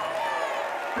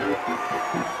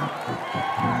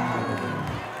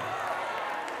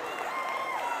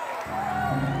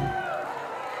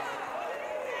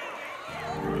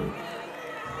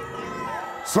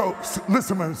 So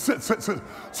listen, man. So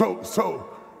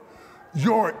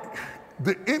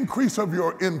the increase of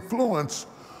your influence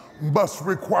must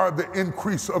require the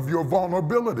increase of your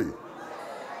vulnerability.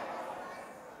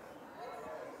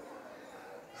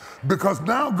 Because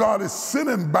now God is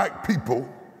sending back people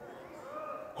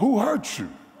who hurt you.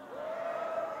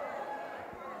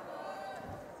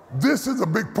 This is a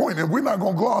big point, and we're not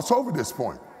going to gloss over this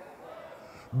point.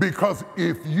 Because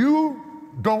if you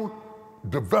don't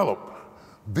develop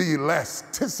the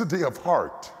elasticity of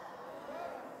heart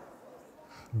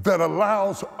that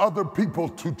allows other people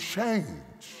to change,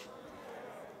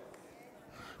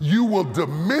 you will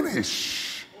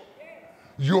diminish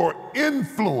your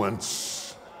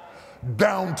influence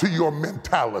down to your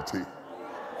mentality.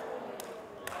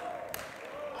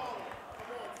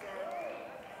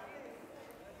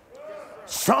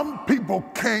 Some people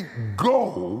can't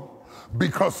go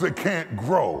because they can't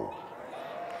grow.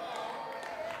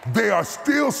 They are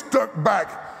still stuck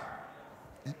back.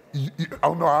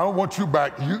 Oh no, I don't want you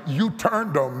back. You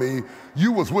turned on me.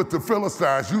 You was with the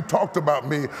Philistines. You talked about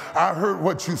me. I heard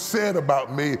what you said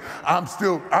about me. I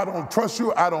don't trust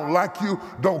you. I don't like you.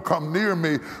 Don't come near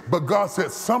me. But God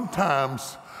said,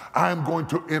 sometimes I'm going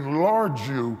to enlarge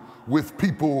you with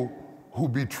people who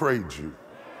betrayed you.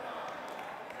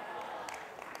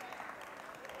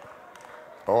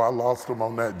 Oh, I lost them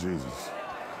on that, Jesus.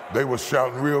 They were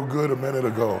shouting real good a minute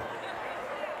ago.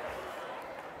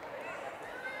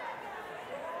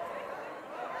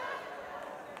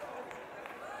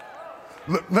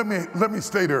 Let me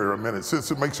stay there a minute.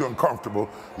 Since it makes you uncomfortable,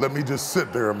 let me just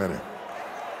sit there a minute.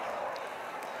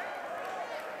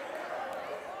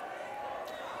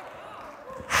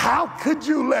 How could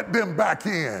you let them back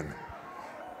in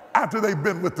after they've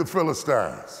been with the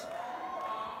Philistines?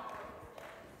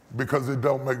 Because it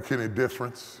don't make any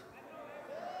difference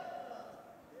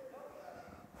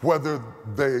whether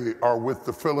they are with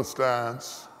the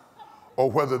Philistines or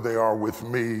whether they are with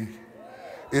me.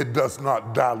 It does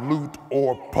not dilute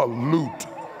or pollute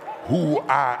who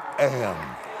I am.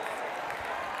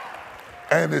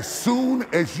 And as soon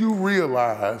as you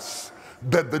realize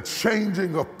that the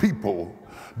changing of people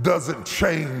doesn't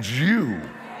change you,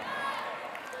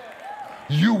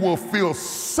 you will feel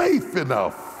safe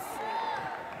enough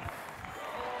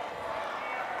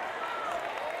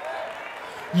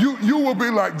You will be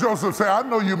like Joseph say, I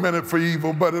know you meant it for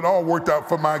evil, but it all worked out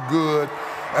for my good.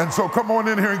 And so come on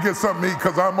in here and get something to eat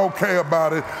because I'm okay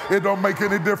about it. It don't make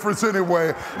any difference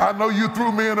anyway. I know you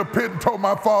threw me in a pit and told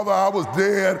my father I was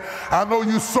dead. I know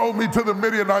you sold me to the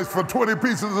Midianites for 20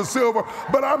 pieces of silver,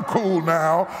 but I'm cool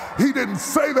now. He didn't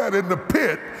say that in the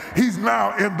pit. He's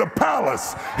now in the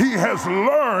palace. He has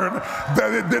learned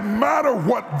that it didn't matter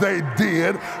what they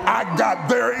did. I got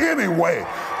there anyway.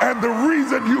 And the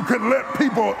reason you can let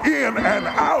people in and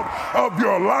out of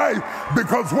your life,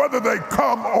 because whether they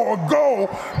come or go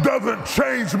doesn't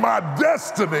change my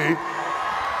destiny,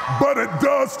 but it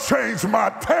does change my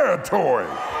territory.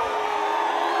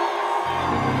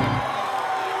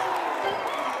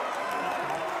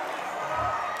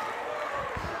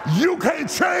 You can't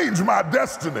change my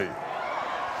destiny,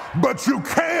 but you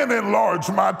can enlarge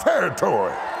my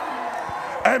territory.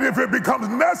 And if it becomes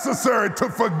necessary to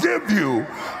forgive you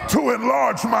to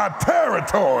enlarge my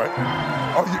territory,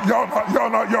 y'all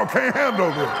can't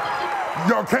handle this.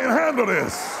 Y'all can't handle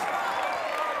this.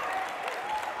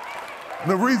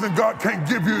 The reason God can't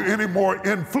give you any more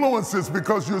influence is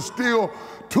because you're still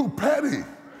too petty.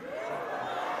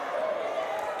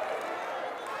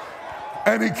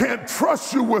 And he can't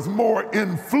trust you with more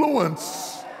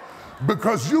influence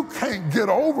because you can't get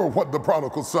over what the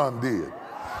prodigal son did.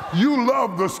 You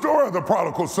love the story of the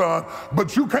prodigal son,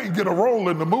 but you can't get a role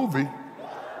in the movie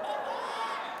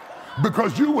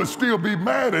because you would still be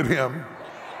mad at him.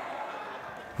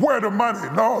 Where the money?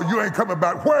 No, you ain't coming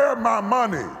back. Where my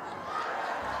money?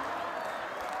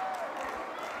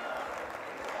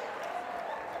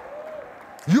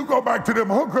 You go back to them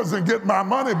hookers and get my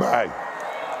money back.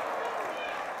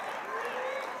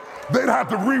 They'd have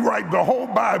to rewrite the whole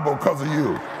Bible because of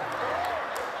you.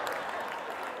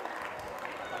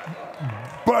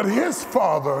 But his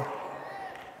father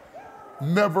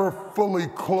never fully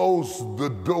closed the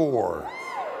door.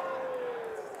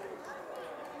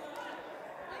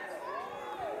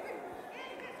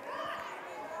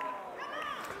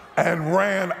 And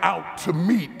ran out to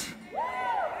meet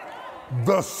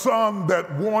the son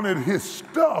that wanted his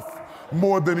stuff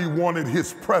more than he wanted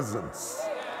his presence.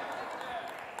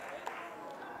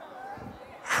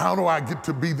 How do I get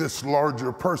to be this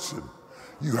larger person?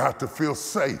 You have to feel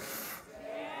safe.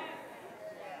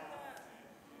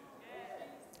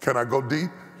 Can I go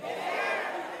deep?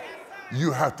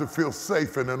 You have to feel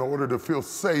safe, and in order to feel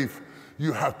safe,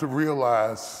 you have to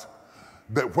realize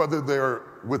that whether they're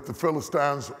with the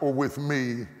Philistines or with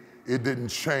me, it didn't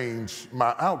change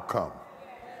my outcome.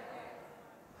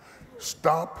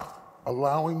 Stop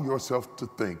allowing yourself to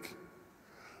think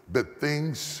that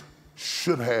things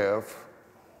should have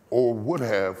or would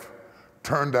have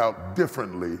turned out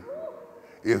differently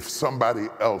if somebody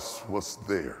else was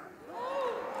there.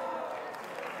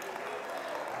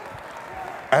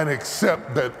 And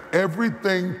accept that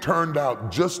everything turned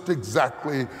out just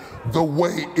exactly the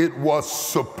way it was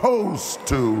supposed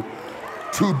to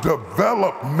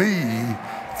develop me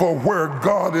for where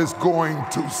God is going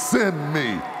to send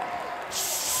me.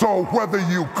 So whether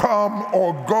you come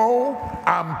or go,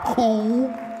 I'm cool.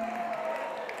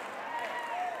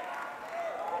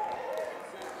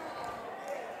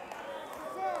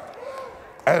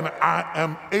 And I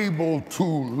am able to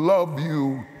love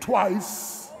you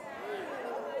twice.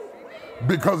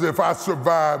 Because if I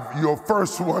survive your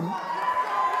first one,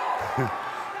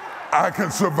 I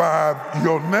can survive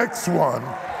your next one.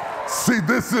 See,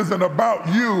 this isn't about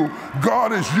you.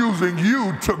 God is using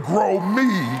you to grow me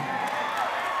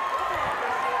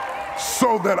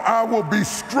so that I will be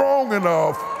strong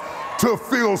enough to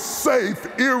feel safe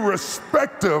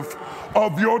irrespective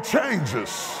of your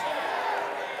changes.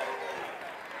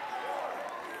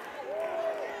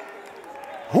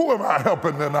 Who am I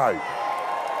helping tonight?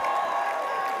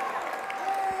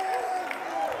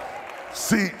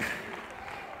 See,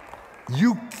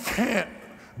 you can't,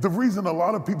 the reason a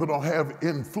lot of people don't have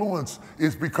influence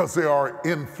is because they are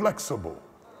inflexible.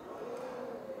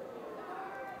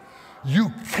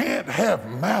 You can't have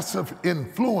massive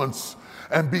influence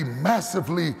and be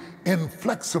massively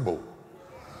inflexible.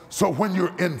 So when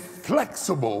you're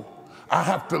inflexible, I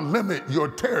have to limit your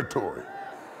territory.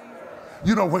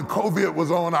 You know, when COVID was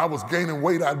on, I was gaining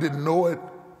weight. I didn't know it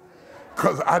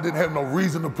because I didn't have no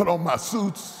reason to put on my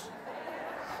suits.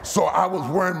 So I was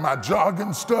wearing my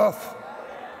jogging stuff,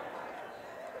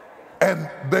 and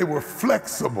they were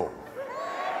flexible.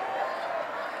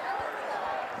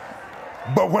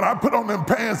 But when I put on them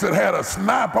pants that had a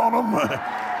snap on them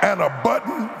and a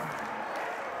button,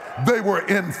 they were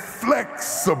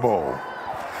inflexible,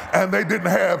 and they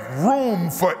didn't have room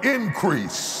for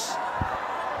increase.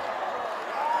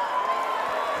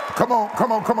 Come on,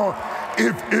 come on, come on.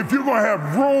 If you're gonna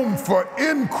have room for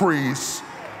increase,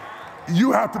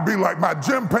 you have to be like my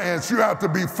gym pants. You have to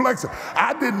be flexible.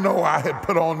 I didn't know I had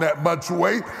put on that much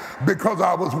weight because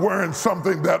I was wearing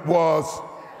something that was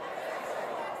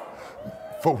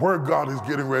for where God is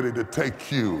getting ready to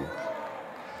take you.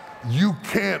 You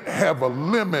can't have a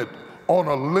limit on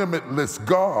a limitless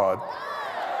God.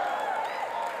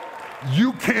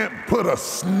 You can't put a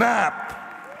snap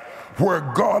where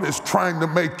God is trying to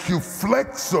make you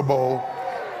flexible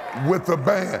with a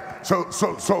band.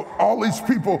 So all these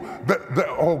people that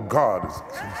oh God,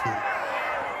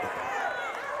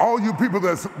 all you people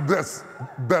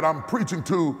that I'm preaching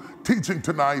to, teaching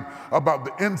tonight about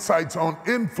the insights on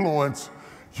influence,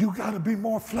 you got to be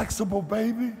more flexible,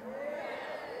 baby.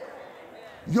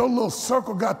 Your little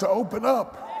circle got to open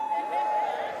up.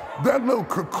 That little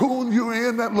cocoon you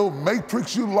in, that little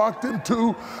matrix you locked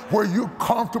into, where you're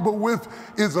comfortable with,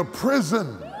 is a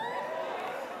prison.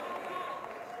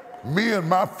 Me and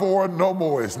my four no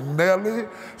more. It's Nellie,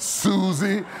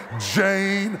 Susie,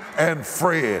 Jane, and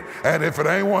Fred. And if it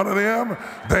ain't one of them,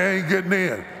 they ain't getting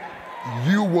in.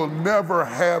 You will never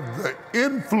have the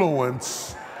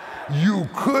influence you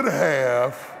could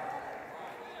have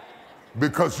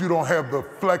because you don't have the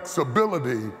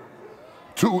flexibility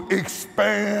to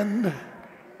expand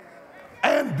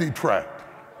and detract.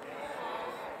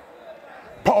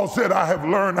 Paul said, I have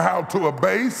learned how to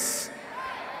abase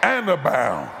and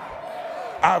abound.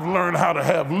 I've learned how to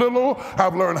have little,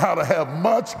 I've learned how to have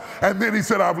much, and then he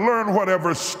said, I've learned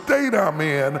whatever state I'm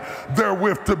in,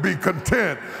 therewith to be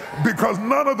content, because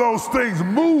none of those things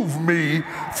move me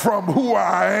from who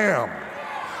I am.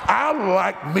 I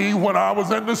liked me when I was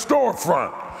in the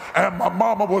storefront and my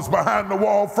mama was behind the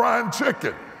wall frying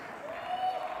chicken.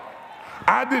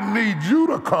 I didn't need you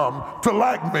to come to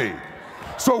like me.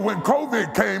 So when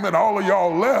COVID came and all of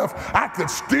y'all left, I could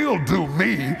still do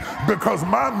me because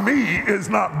my me is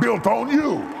not built on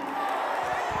you.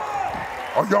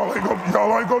 Oh, y'all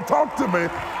ain't gonna talk to me.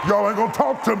 Y'all ain't gonna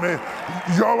talk to me.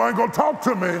 Y'all ain't gonna talk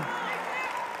to me.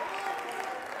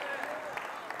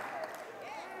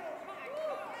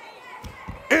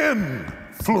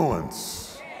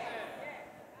 Influence.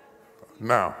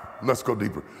 Now, let's go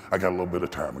deeper. I got a little bit of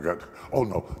time. Oh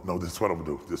no, this is what I'm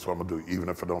gonna do. This is what I'm gonna do, even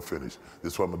if I don't finish.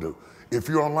 This is what I'm gonna do. If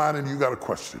you're online and you got a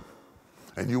question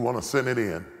and you wanna send it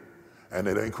in, and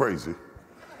it ain't crazy,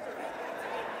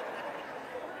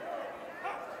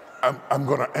 I'm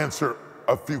gonna answer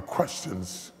a few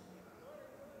questions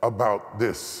about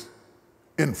this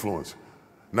influence.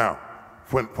 Now,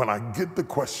 when I get the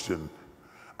question,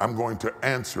 I'm going to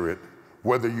answer it,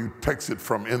 whether you text it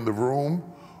from in the room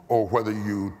or whether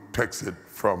you text it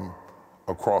from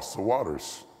across the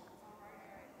waters.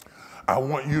 I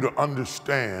want you to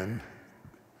understand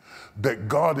that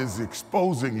God is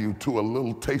exposing you to a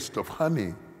little taste of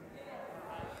honey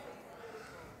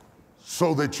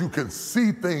so that you can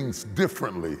see things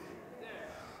differently,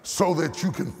 so that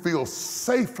you can feel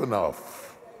safe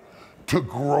enough to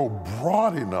grow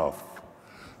broad enough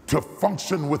to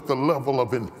function with the level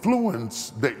of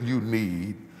influence that you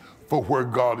need for where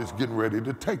God is getting ready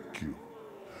to take you.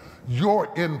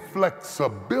 Your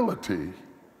inflexibility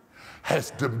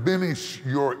has diminished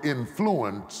your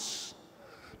influence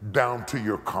down to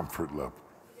your comfort level,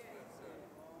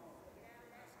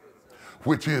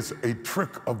 which is a trick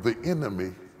of the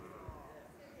enemy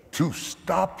to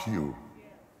stop you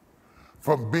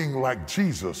from being like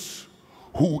Jesus,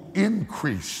 who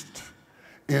increased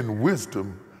in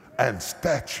wisdom and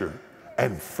stature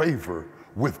and favor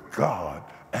with God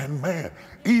and man.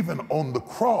 Even on the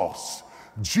cross,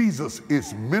 Jesus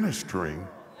is ministering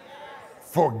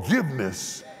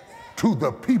forgiveness to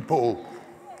the people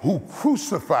who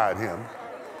crucified him,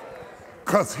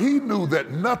 because he knew that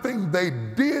nothing they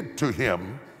did to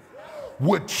him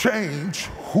would change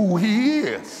who he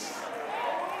is.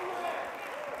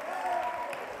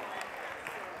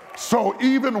 So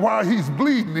even while he's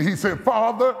bleeding, he said,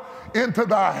 Father, into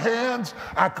thy hands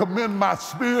I commend my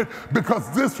spirit, because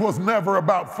this was never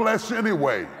about flesh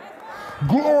anyway.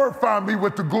 Glorify me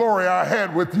with the glory I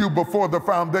had with you before the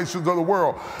foundations of the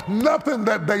world. Nothing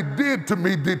that they did to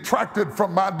me detracted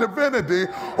from my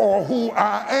divinity or who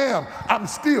I am. I'm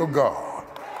still God.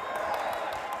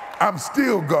 I'm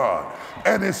still God.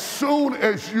 And as soon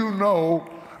as you know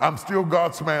I'm still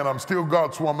God's man, I'm still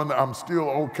God's woman, I'm still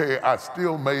okay, I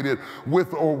still made it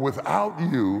with or without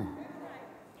you,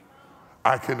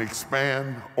 I can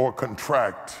expand or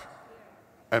contract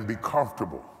and be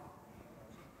comfortable.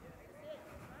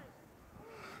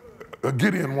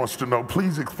 Gideon wants to know,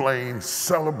 please explain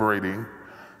celebrating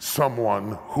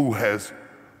someone who has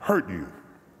hurt you.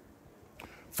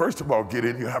 First of all,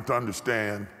 Gideon, you have to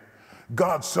understand,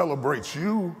 God celebrates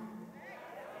you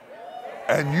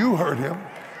and you hurt him.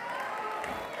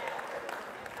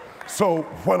 So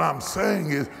what I'm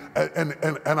saying is,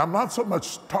 and I'm not so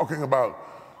much talking about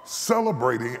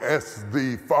celebrating as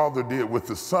the Father did with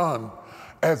the Son,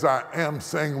 as I am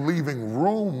saying leaving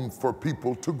room for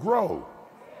people to grow.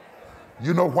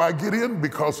 You know why get in?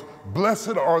 Because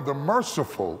blessed are the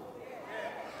merciful,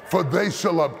 for they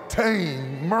shall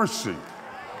obtain mercy.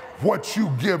 What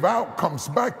you give out comes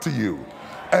back to you.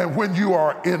 And when you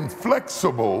are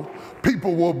inflexible,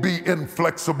 people will be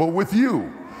inflexible with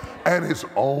you. And it's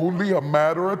only a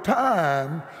matter of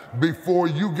time before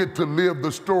you get to live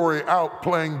the story out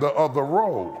playing the other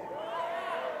role.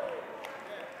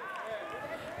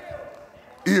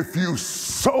 If you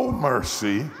sow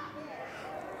mercy,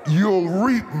 you'll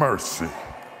reap mercy.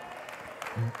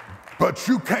 But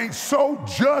you can't sow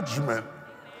judgment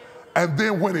and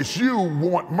then when it's you,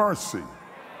 want mercy.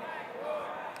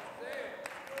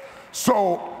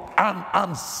 So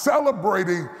I'm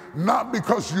celebrating not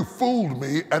because you fooled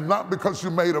me and not because you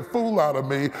made a fool out of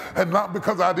me and not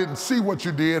because I didn't see what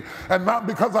you did and not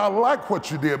because I like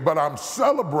what you did, but I'm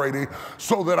celebrating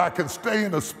so that I can stay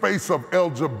in a space of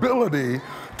eligibility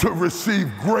to receive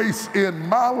grace in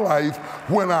my life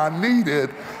when I need it.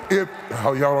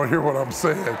 Oh, y'all don't hear what I'm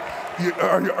saying?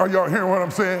 Are y'all hearing what I'm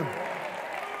saying?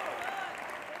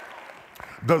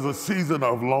 Does a season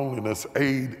of loneliness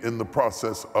aid in the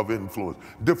process of influence?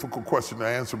 Difficult question to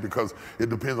answer because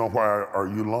it depends on why are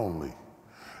you lonely.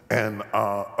 And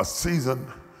a season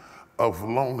of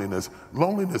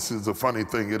loneliness is a funny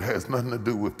thing. It has nothing to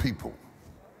do with people.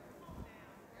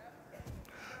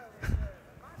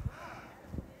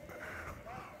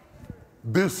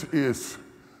 This is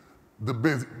the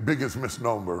biggest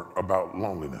misnomer about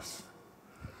loneliness.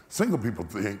 Single people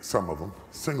think, some of them,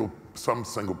 some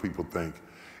single people think,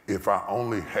 if I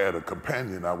only had a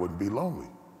companion, I wouldn't be lonely.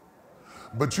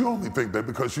 But you only think that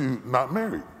because you're not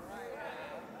married.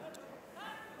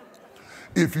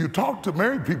 If you talk to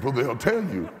married people, they'll tell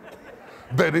you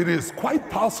that it is quite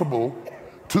possible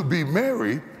to be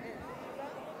married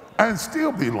and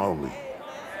still be lonely.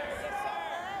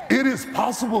 It is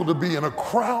possible to be in a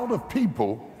crowd of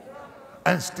people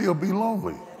and still be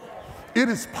lonely. It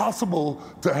is possible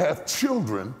to have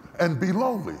children and be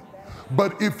lonely.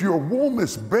 But if your womb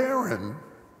is barren,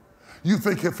 you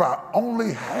think if I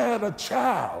only had a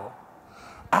child,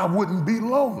 I wouldn't be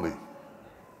lonely.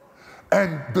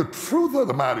 And the truth of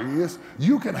the matter is,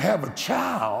 you can have a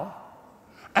child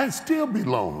and still be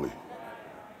lonely.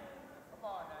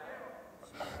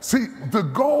 See, the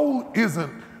goal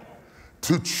isn't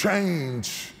to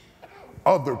change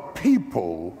other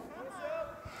people.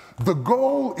 The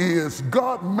goal is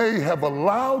God may have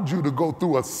allowed you to go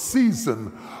through a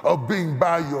season of being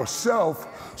by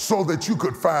yourself so that you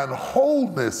could find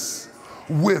wholeness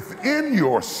within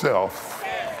yourself,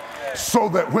 so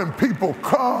that when people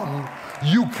come,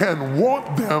 you can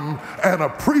want them and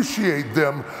appreciate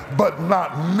them, but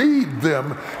not need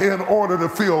them in order to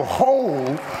feel whole.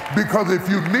 Because if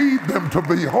you need them to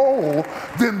be whole,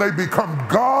 then they become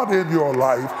God in your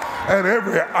life. And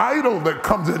every idol that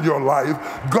comes in your life,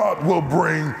 God will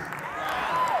bring.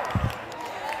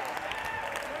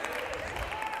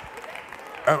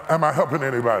 Am I helping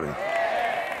anybody?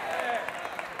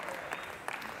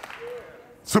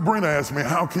 Sabrina asked me,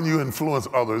 how can you influence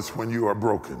others when you are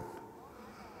broken?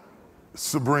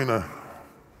 Sabrina,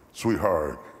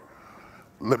 sweetheart,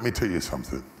 let me tell you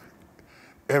something.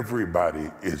 Everybody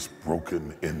is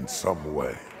broken in some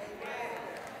way.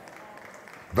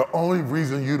 The only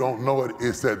reason you don't know it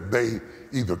is that they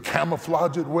either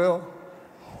camouflage it well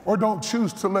or don't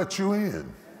choose to let you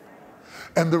in.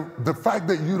 And the fact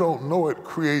that you don't know it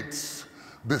creates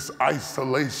this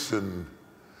isolation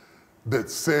that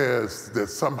says that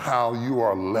somehow you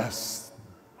are less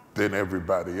than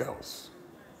everybody else.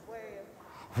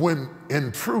 When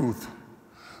in truth,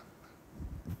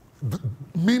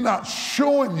 me not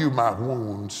showing you my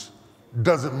wounds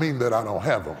doesn't mean that I don't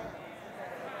have them.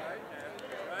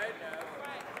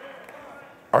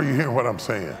 Are you hearing what I'm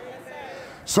saying?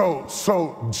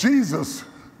 So Jesus,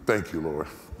 thank you, Lord,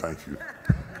 thank you.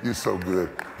 You're so good.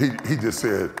 He just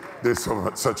said, there's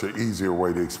such an easier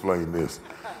way to explain this.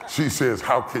 She says,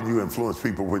 how can you influence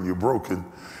people when you're broken?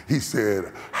 He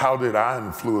said, how did I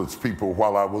influence people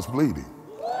while I was bleeding?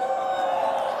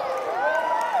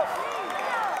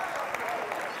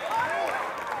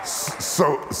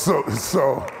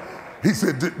 So he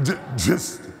said,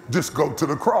 just go to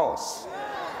the cross.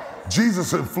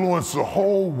 Jesus influenced the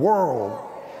whole world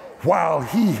while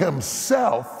he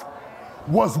himself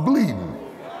was bleeding.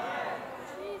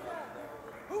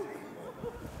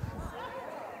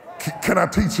 Can I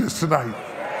teach this tonight?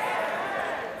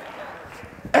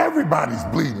 Everybody's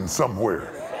bleeding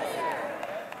somewhere.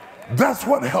 That's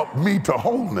what helped me to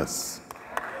wholeness.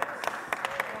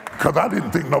 Because I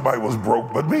didn't think nobody was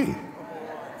broke but me.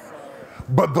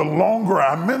 But the longer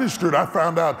I ministered, I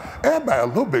found out everybody a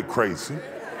little bit crazy.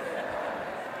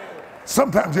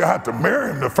 Sometimes you have to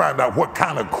marry him to find out what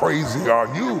kind of crazy are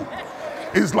you.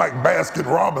 It's like Baskin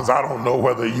Robbins. I don't know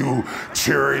whether you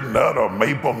cherry nut or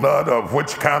maple nut or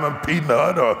which kind of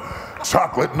peanut or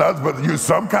chocolate nuts, but you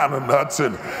some kind of nuts,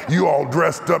 and you all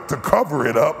dressed up to cover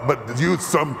it up, but you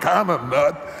some kind of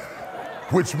nut,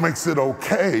 which makes it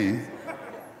okay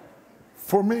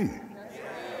for me.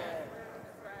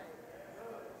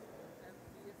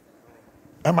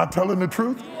 Am I telling the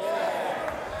truth?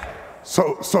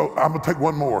 So I'm gonna take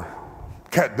one more.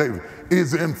 Cat David,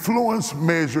 is influence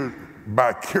measured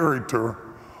by character,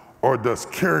 or does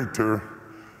character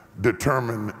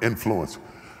determine influence?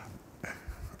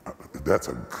 That's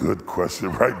a good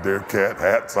question right there, Cat.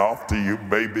 Hats off to you,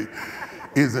 baby.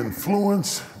 Is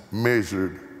influence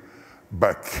measured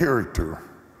by character,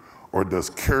 or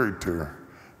does character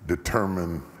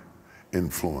determine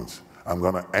influence? I'm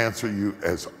going to answer you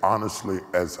as honestly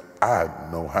as I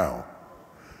know how.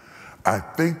 I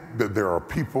think that there are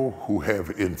people who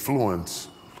have influence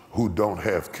who don't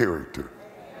have character.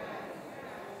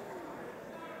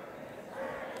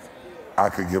 I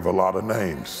could give a lot of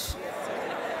names.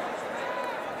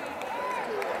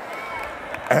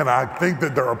 And I think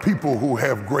that there are people who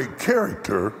have great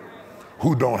character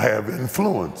who don't have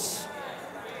influence.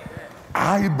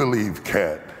 I believe,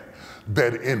 Kat,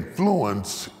 that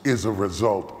influence is a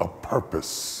result of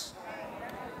purpose.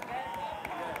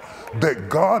 That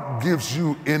God gives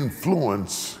you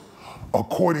influence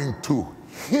according to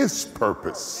his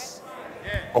purpose.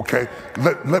 Okay,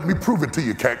 let me prove it to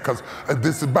you, Kat, because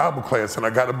this is Bible class and I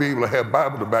got to be able to have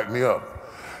Bible to back me up.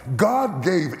 God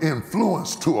gave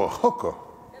influence to a hooker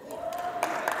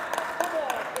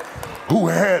who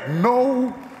had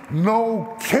no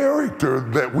character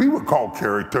that we would call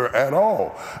character at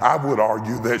all. I would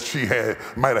argue that she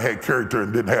might have had character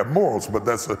and didn't have morals, but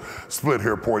that's a split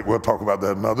hair point. We'll talk about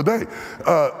that another day.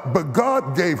 But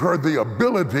God gave her the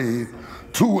ability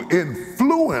to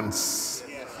influence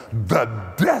the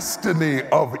destiny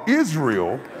of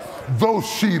Israel. Though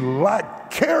she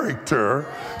lacked character,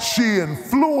 she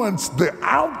influenced the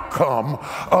outcome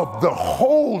of the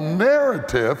whole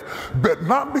narrative, but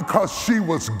not because she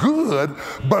was good,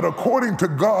 but according to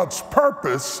God's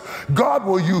purpose. God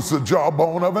will use the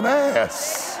jawbone of an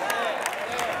ass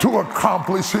to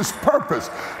accomplish his purpose.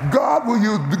 God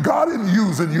isn't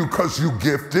using you because you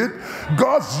gifted.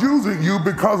 God's using you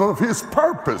because of his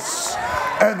purpose.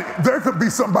 And there could be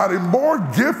somebody more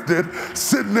gifted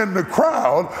sitting in the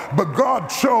crowd, but God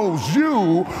chose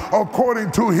you according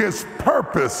to his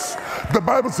purpose. The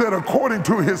Bible said, according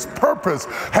to his purpose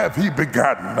have he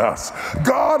begotten us.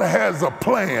 God has a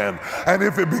plan, and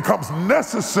if it becomes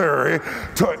necessary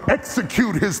to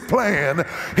execute his plan,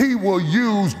 he will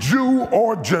use Jew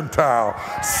or Gentile,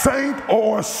 saint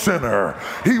or sinner.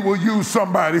 He will use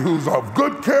somebody who's of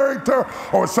good character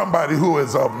or somebody who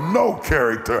is of no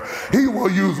character. He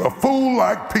will use a fool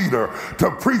like Peter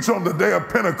to preach on the day of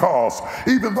Pentecost,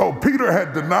 even though Peter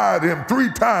had denied him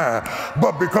 3 times.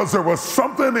 But because there was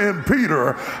something in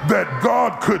Peter that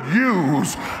God could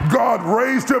use, God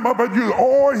raised him up and used,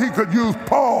 or he could use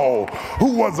Paul,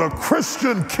 who was a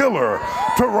Christian killer,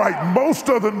 to write most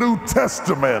of the New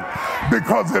Testament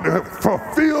because it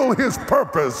fulfilled his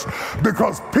purpose.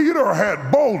 Because Peter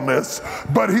had boldness,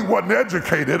 but he wasn't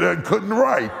educated and couldn't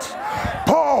write.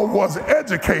 Paul was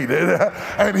educated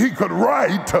and he could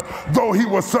write, though he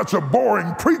was such a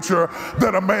boring preacher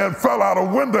that a man fell out a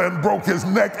window and broke his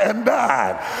neck and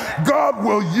died. God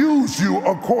will use you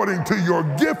according to your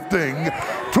gifting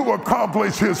to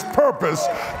accomplish his purpose,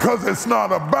 because it's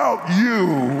not about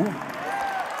you,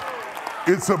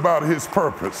 it's about his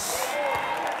purpose.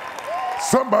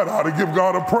 Somebody ought to give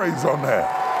God a praise on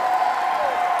that.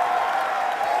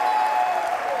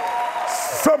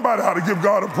 Somebody ought to give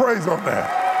God a praise on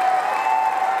that.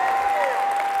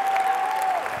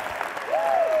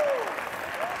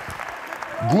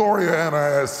 Gloria Anna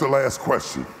asked the last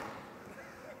question.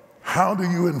 How do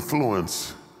you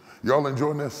influence? Y'all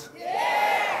enjoying this? Yeah.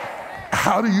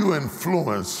 How do you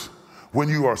influence when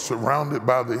you are surrounded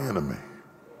by the enemy?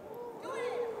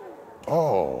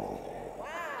 Oh,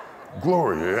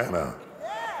 Gloria Anna.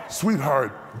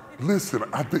 Sweetheart, listen,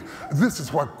 I think this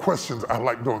is why I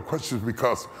like doing questions,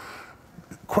 because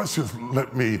questions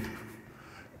let me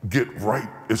get right.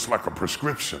 It's like a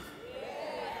prescription.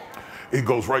 It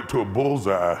goes right to a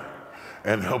bullseye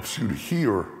and helps you to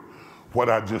hear what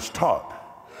I just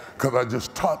taught. Because I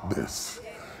just taught this.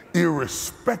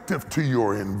 Irrespective to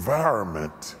your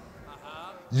environment,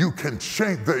 you can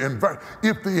change the environment.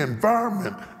 If the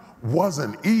environment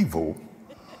wasn't evil,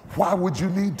 why would you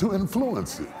need to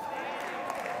influence it?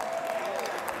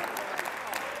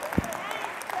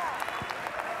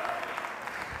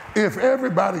 If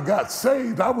everybody got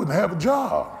saved, I wouldn't have a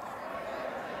job.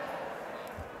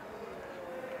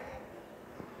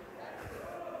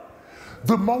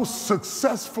 The most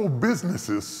successful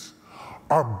businesses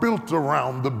are built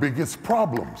around the biggest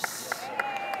problems.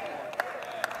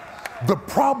 The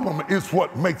problem is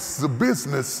what makes the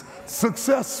business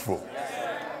successful.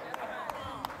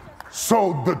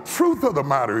 So the truth of the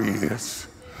matter is,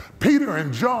 Peter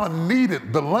and John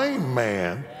needed the lame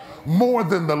man more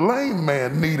than the lame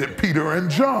man needed Peter and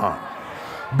John.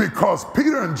 Because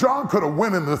Peter and John could have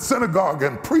went in the synagogue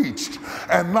and preached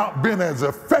and not been as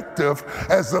effective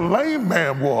as the lame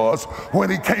man was when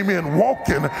he came in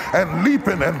walking and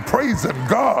leaping and praising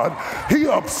God. He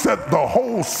upset the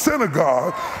whole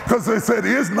synagogue because they said,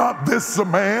 is not this the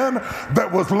man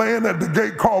that was laying at the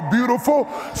gate called Beautiful?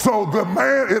 So the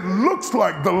man, it looks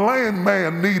like the lame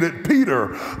man needed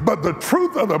Peter, but the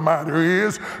truth of the matter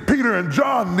is Peter and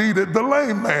John needed the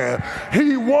lame man.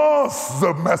 He was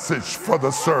the message for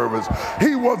the service.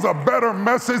 He was a better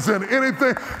message than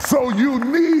anything. So you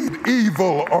need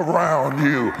evil around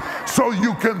you so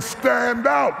you can stand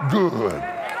out good.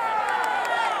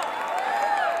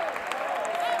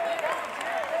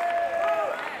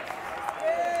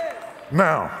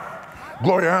 Now,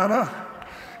 Gloriana,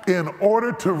 in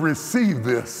order to receive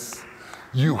this,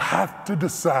 you have to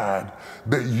decide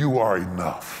that you are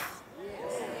enough.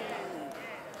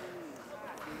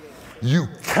 You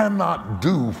cannot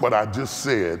do what I just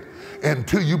said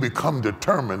until you become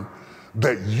determined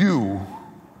that you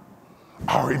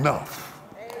are enough.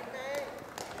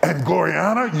 And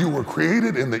Gloriana, you were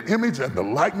created in the image and the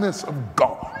likeness of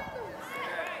God.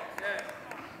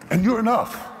 And you're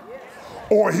enough.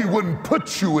 Or he wouldn't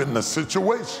put you in the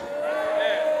situation.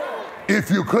 If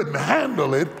you couldn't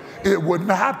handle it, it wouldn't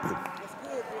happen.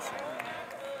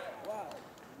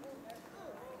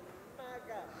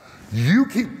 You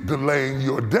keep delaying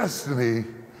your destiny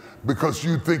because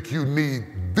you think you need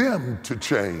them to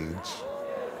change,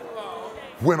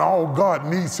 when all God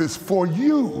needs is for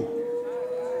you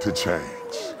to change.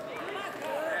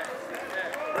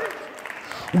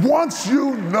 Once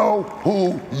you know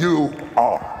who you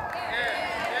are,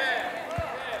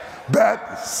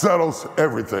 that settles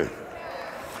everything.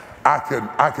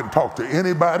 I can talk to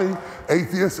anybody,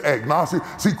 atheist, agnostic.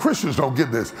 See, Christians don't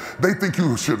get this. They think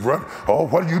you should run. Oh,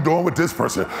 what are you doing with this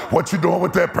person? What you doing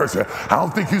with that person? I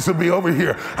don't think you should be over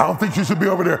here. I don't think you should be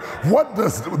over there. What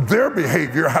does their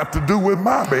behavior have to do with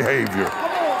my behavior?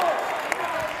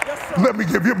 Let me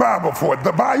give you a Bible for it.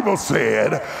 The Bible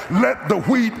said, let the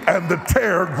wheat and the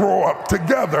tare grow up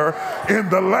together. In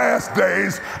the last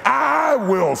days, I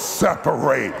will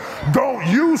separate. Don't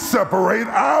you separate,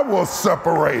 I will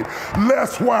separate.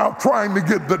 Lest while trying to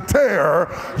get the tare,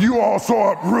 you also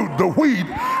uproot the wheat,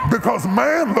 because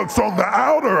man looks on the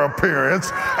outer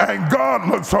appearance and God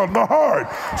looks on the heart.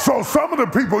 So some of the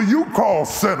people you call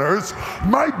sinners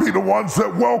might be the ones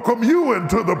that welcome you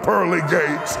into the pearly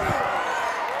gates.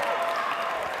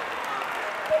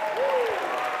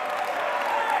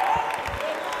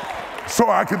 So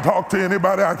I can talk to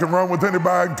anybody, I can run with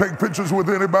anybody, I can take pictures with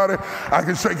anybody, I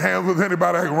can shake hands with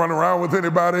anybody, I can run around with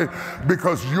anybody,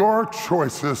 because your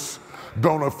choices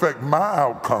don't affect my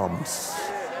outcomes.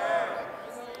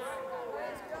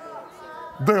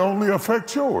 They only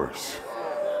affect yours.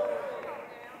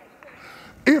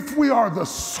 If we are the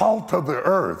salt of the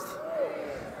earth,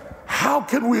 how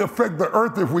can we affect the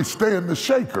earth if we stay in the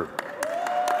shaker?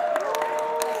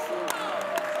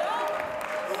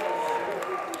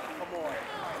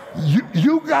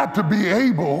 You got to be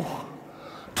able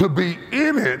to be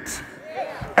in it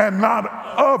and not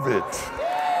of it.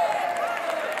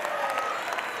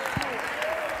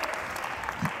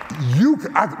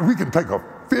 We can take a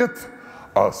fifth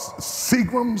of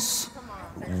Seagram's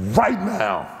right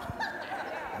now.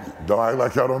 Don't act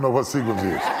like y'all don't know what Seagram's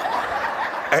is.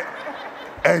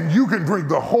 And you can drink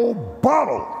the whole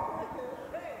bottle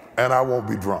and I won't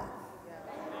be drunk.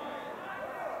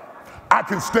 I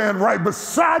can stand right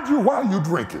beside you while you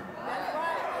drink it.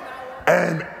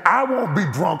 And I won't be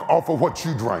drunk off of what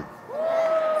you drank.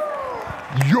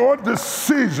 Your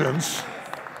decisions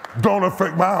don't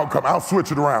affect my outcome. I'll switch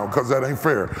it around because that ain't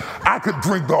fair. I could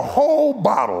drink the whole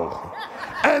bottle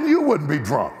and you wouldn't be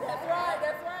drunk.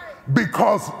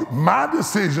 Because my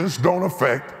decisions don't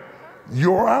affect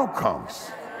your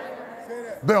outcomes.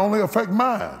 They only affect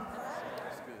mine.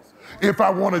 If I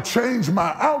want to change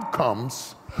my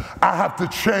outcomes, I have to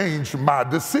change my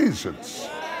decisions.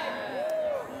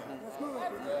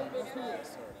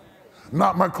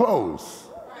 Not my clothes,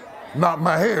 not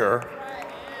my hair,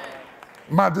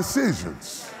 my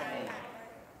decisions.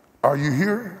 Are you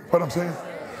hearing what I'm saying?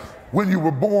 When you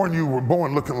were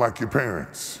born looking like your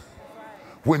parents.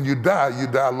 When you die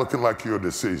looking like your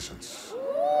decisions.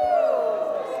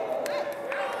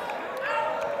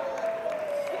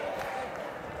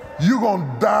 You're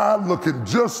gonna die looking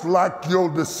just like your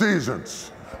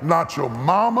decisions. Not your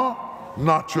mama,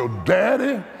 not your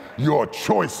daddy, your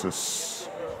choices.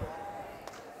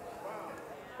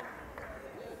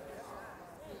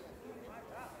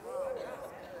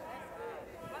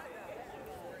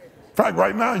 In fact,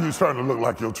 right now you're starting to look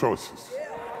like your choices.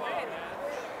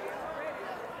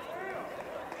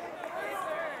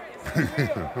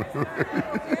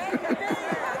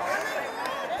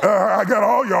 I got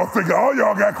all y'all thinking, all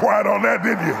y'all got quiet on that,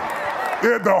 didn't you?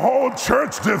 Yeah, the whole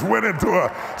church just went into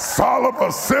a solemn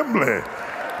assembly.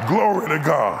 Glory to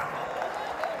God.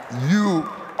 You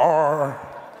are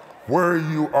where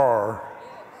you are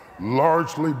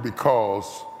largely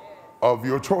because of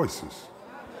your choices.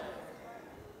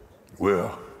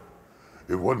 Well,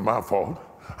 it wasn't my fault.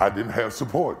 I didn't have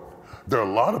support. There are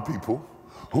a lot of people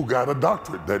who got a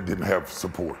doctorate that didn't have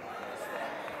support,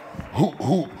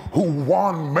 who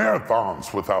won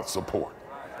marathons without support,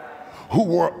 who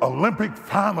were Olympic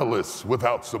finalists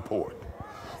without support,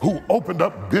 who opened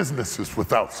up businesses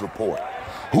without support,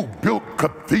 who built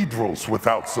cathedrals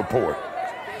without support.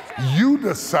 You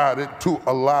decided to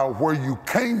allow where you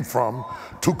came from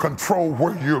to control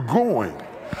where you're going.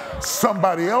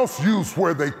 Somebody else used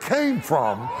where they came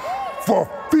from for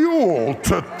fuel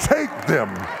to take them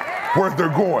where they're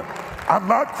going. I'm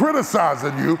not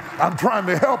criticizing you, I'm trying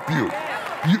to help you.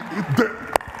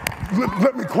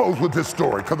 Let me close with this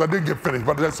story, because I didn't get finished,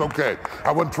 but that's okay.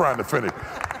 I wasn't trying to finish.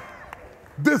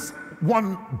 This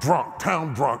one drunk,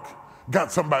 town drunk,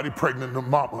 got somebody pregnant,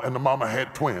 and the mama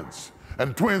had twins.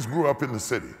 And twins grew up in the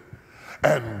city.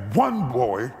 And one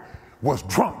boy was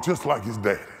drunk just like his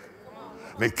daddy.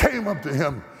 And they came up to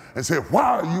him and said,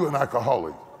 "Why are you an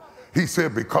alcoholic?" He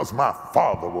said, "Because my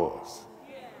father was."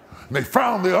 And they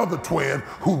found the other twin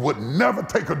who would never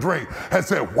take a drink and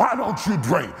said, "Why don't you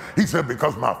drink?" He said,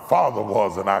 "Because my father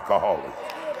was an alcoholic."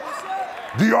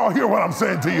 Do y'all hear what I'm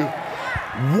saying to you?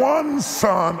 One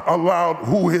son allowed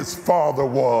who his father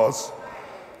was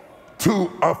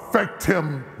to affect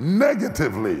him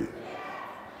negatively.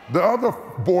 The other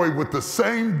boy with the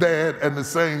same dad and the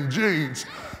same genes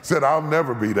said, "I'll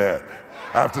never be that.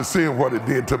 After seeing what it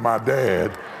did to my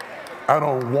dad, I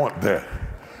don't want that."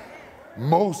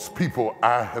 Most people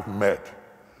I have met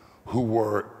who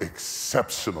were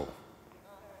exceptional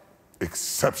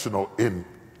in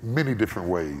many different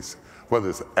ways, whether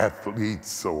it's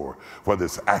athletes or whether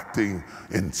it's acting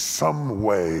in some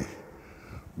way,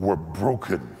 were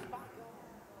broken,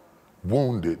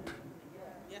 wounded,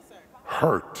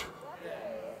 hurt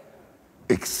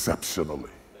exceptionally.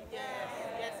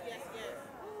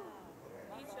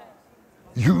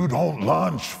 You don't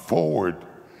lunge forward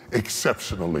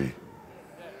exceptionally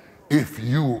if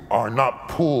you are not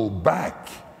pulled back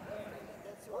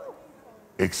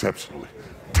exceptionally.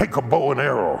 Take a bow and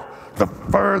arrow. The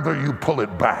further you pull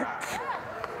it back,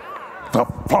 the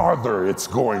farther it's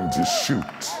going to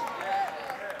shoot.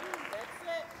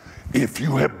 If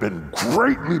you have been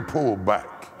greatly pulled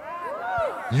back,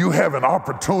 you have an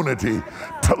opportunity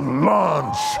to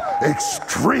lunge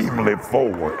extremely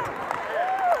forward.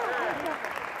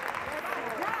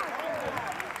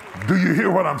 Do you hear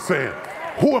what I'm saying?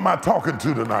 Who am I talking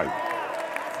to tonight?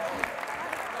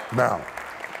 Now,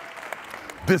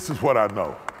 this is what I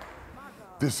know.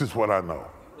 This is what I know.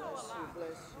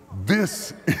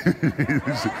 This,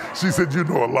 she said, "You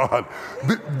know a lot."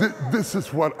 This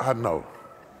is what I know.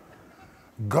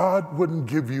 God wouldn't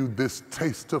give you this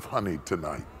taste of honey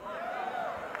tonight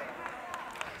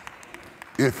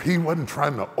if he wasn't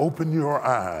trying to open your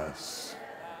eyes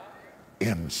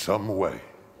in some way.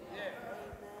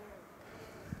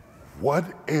 What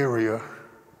area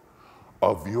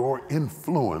of your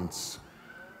influence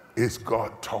is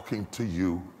God talking to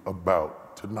you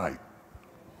about tonight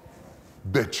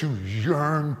that you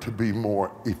yearn to be more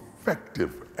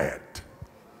effective at?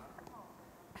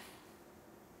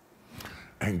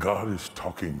 And God is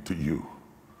talking to you.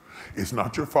 It's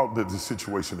not your fault that the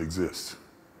situation exists.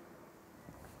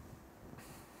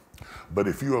 But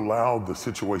if you allow the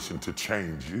situation to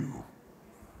change you,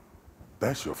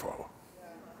 that's your fault.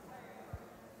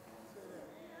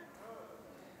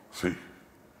 See,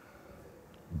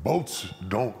 boats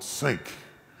don't sink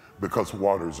because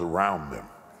water's around them.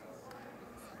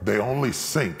 They only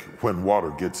sink when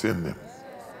water gets in them.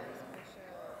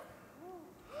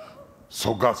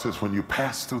 So God says, when you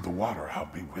pass through the water, I'll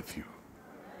be with you.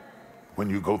 When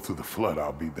you go through the flood,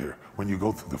 I'll be there. When you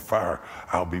go through the fire,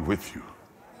 I'll be with you.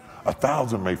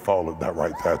 1,000 may fall at that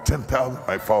right side. 10,000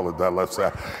 may fall at that left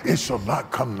side. It shall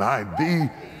not come nigh thee.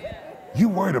 You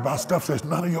worried about stuff that's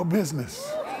none of your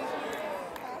business.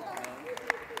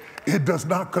 It does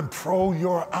not control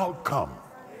your outcome.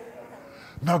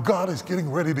 Now God is getting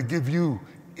ready to give you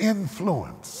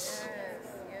influence.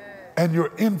 And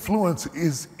your influence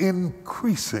is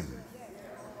increasing.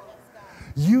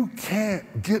 You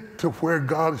can't get to where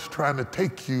God is trying to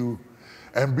take you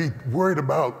and be worried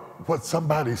about what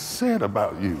somebody said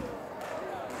about you,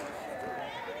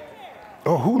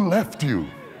 or who left you,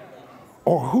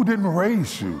 or who didn't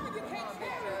raise you,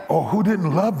 or who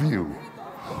didn't love you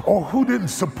or who didn't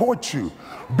support you,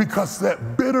 because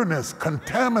that bitterness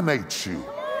contaminates you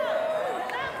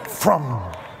from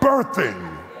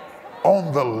birthing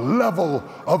on the level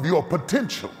of your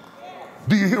potential.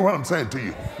 Do you hear what I'm saying to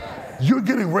you? You're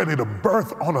getting ready to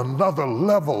birth on another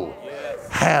level,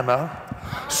 Hannah.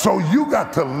 So you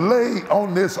got to lay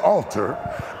on this altar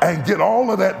and get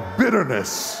all of that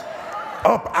bitterness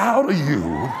up out of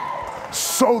you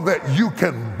so that you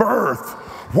can birth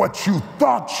what you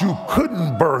thought you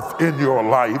couldn't birth in your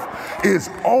life is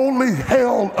only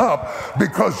held up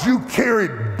because you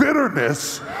carried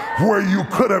bitterness where you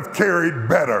could have carried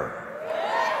better.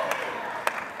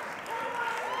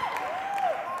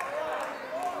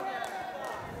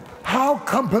 How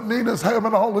come Penina's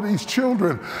having all of these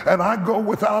children and I go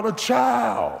without a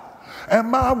child and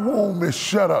my womb is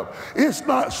shut up? It's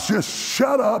not just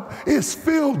shut up, it's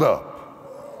filled up.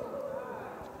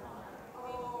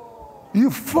 You're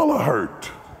full of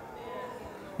hurt.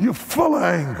 You're full of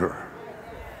anger.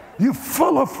 You're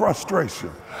full of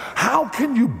frustration. How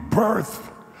can you birth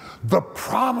the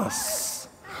promise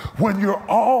when you're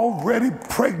already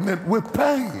pregnant with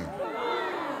pain?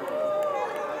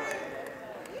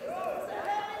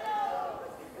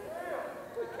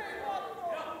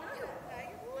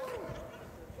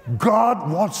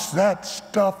 God wants that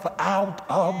stuff out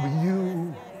of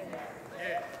you.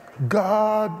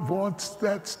 God wants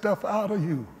that stuff out of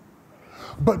you.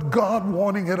 But God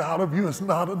wanting it out of you is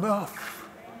not enough.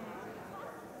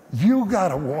 You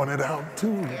gotta want it out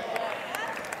too.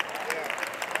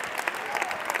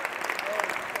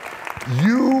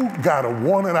 You gotta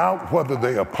want it out whether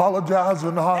they apologize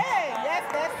or not,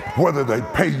 whether they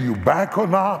pay you back or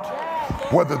not,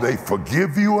 whether they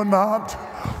forgive you or not,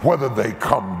 whether they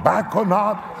come back or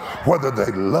not, whether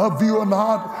they love you or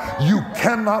not. You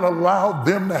cannot allow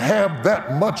them to have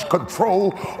that much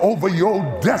control over your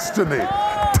destiny.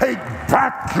 Take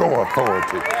back your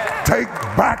authority. Take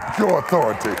back your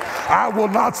authority. I will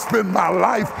not spend my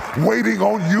life waiting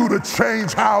on you to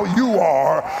change how you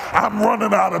are. I'm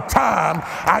running out of time.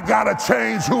 I gotta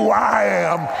change who I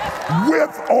am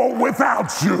with or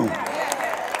without you.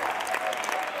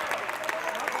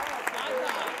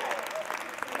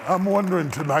 I'm wondering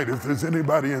tonight if there's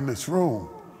anybody in this room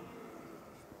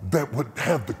that would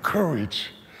have the courage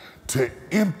to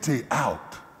empty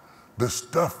out the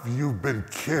stuff you've been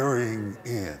carrying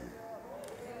in.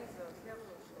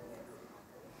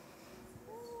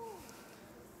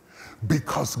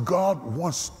 Because God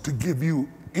wants to give you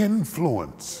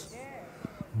influence,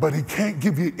 but He can't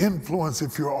give you influence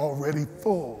if you're already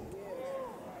full.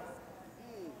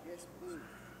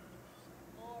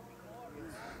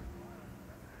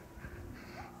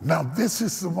 Now, this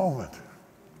is the moment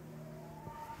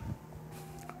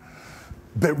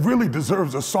that really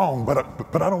deserves a song,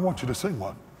 but I don't want you to sing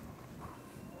one.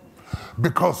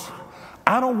 Because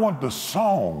I don't want the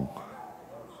song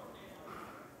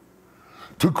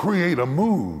to create a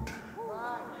mood.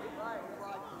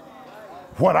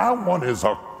 What I want is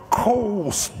a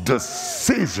cold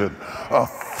decision, a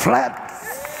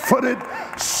flat-footed,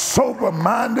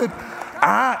 sober-minded,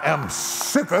 I am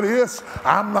sick of this.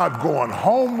 I'm not going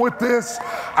home with this.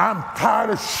 I'm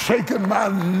tired of shaking my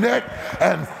neck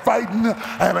and fighting,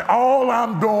 and all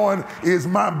I'm doing is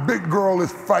my big girl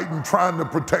is fighting, trying to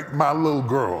protect my little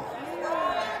girl.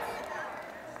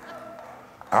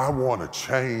 I want to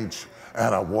change,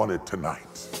 and I want it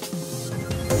tonight.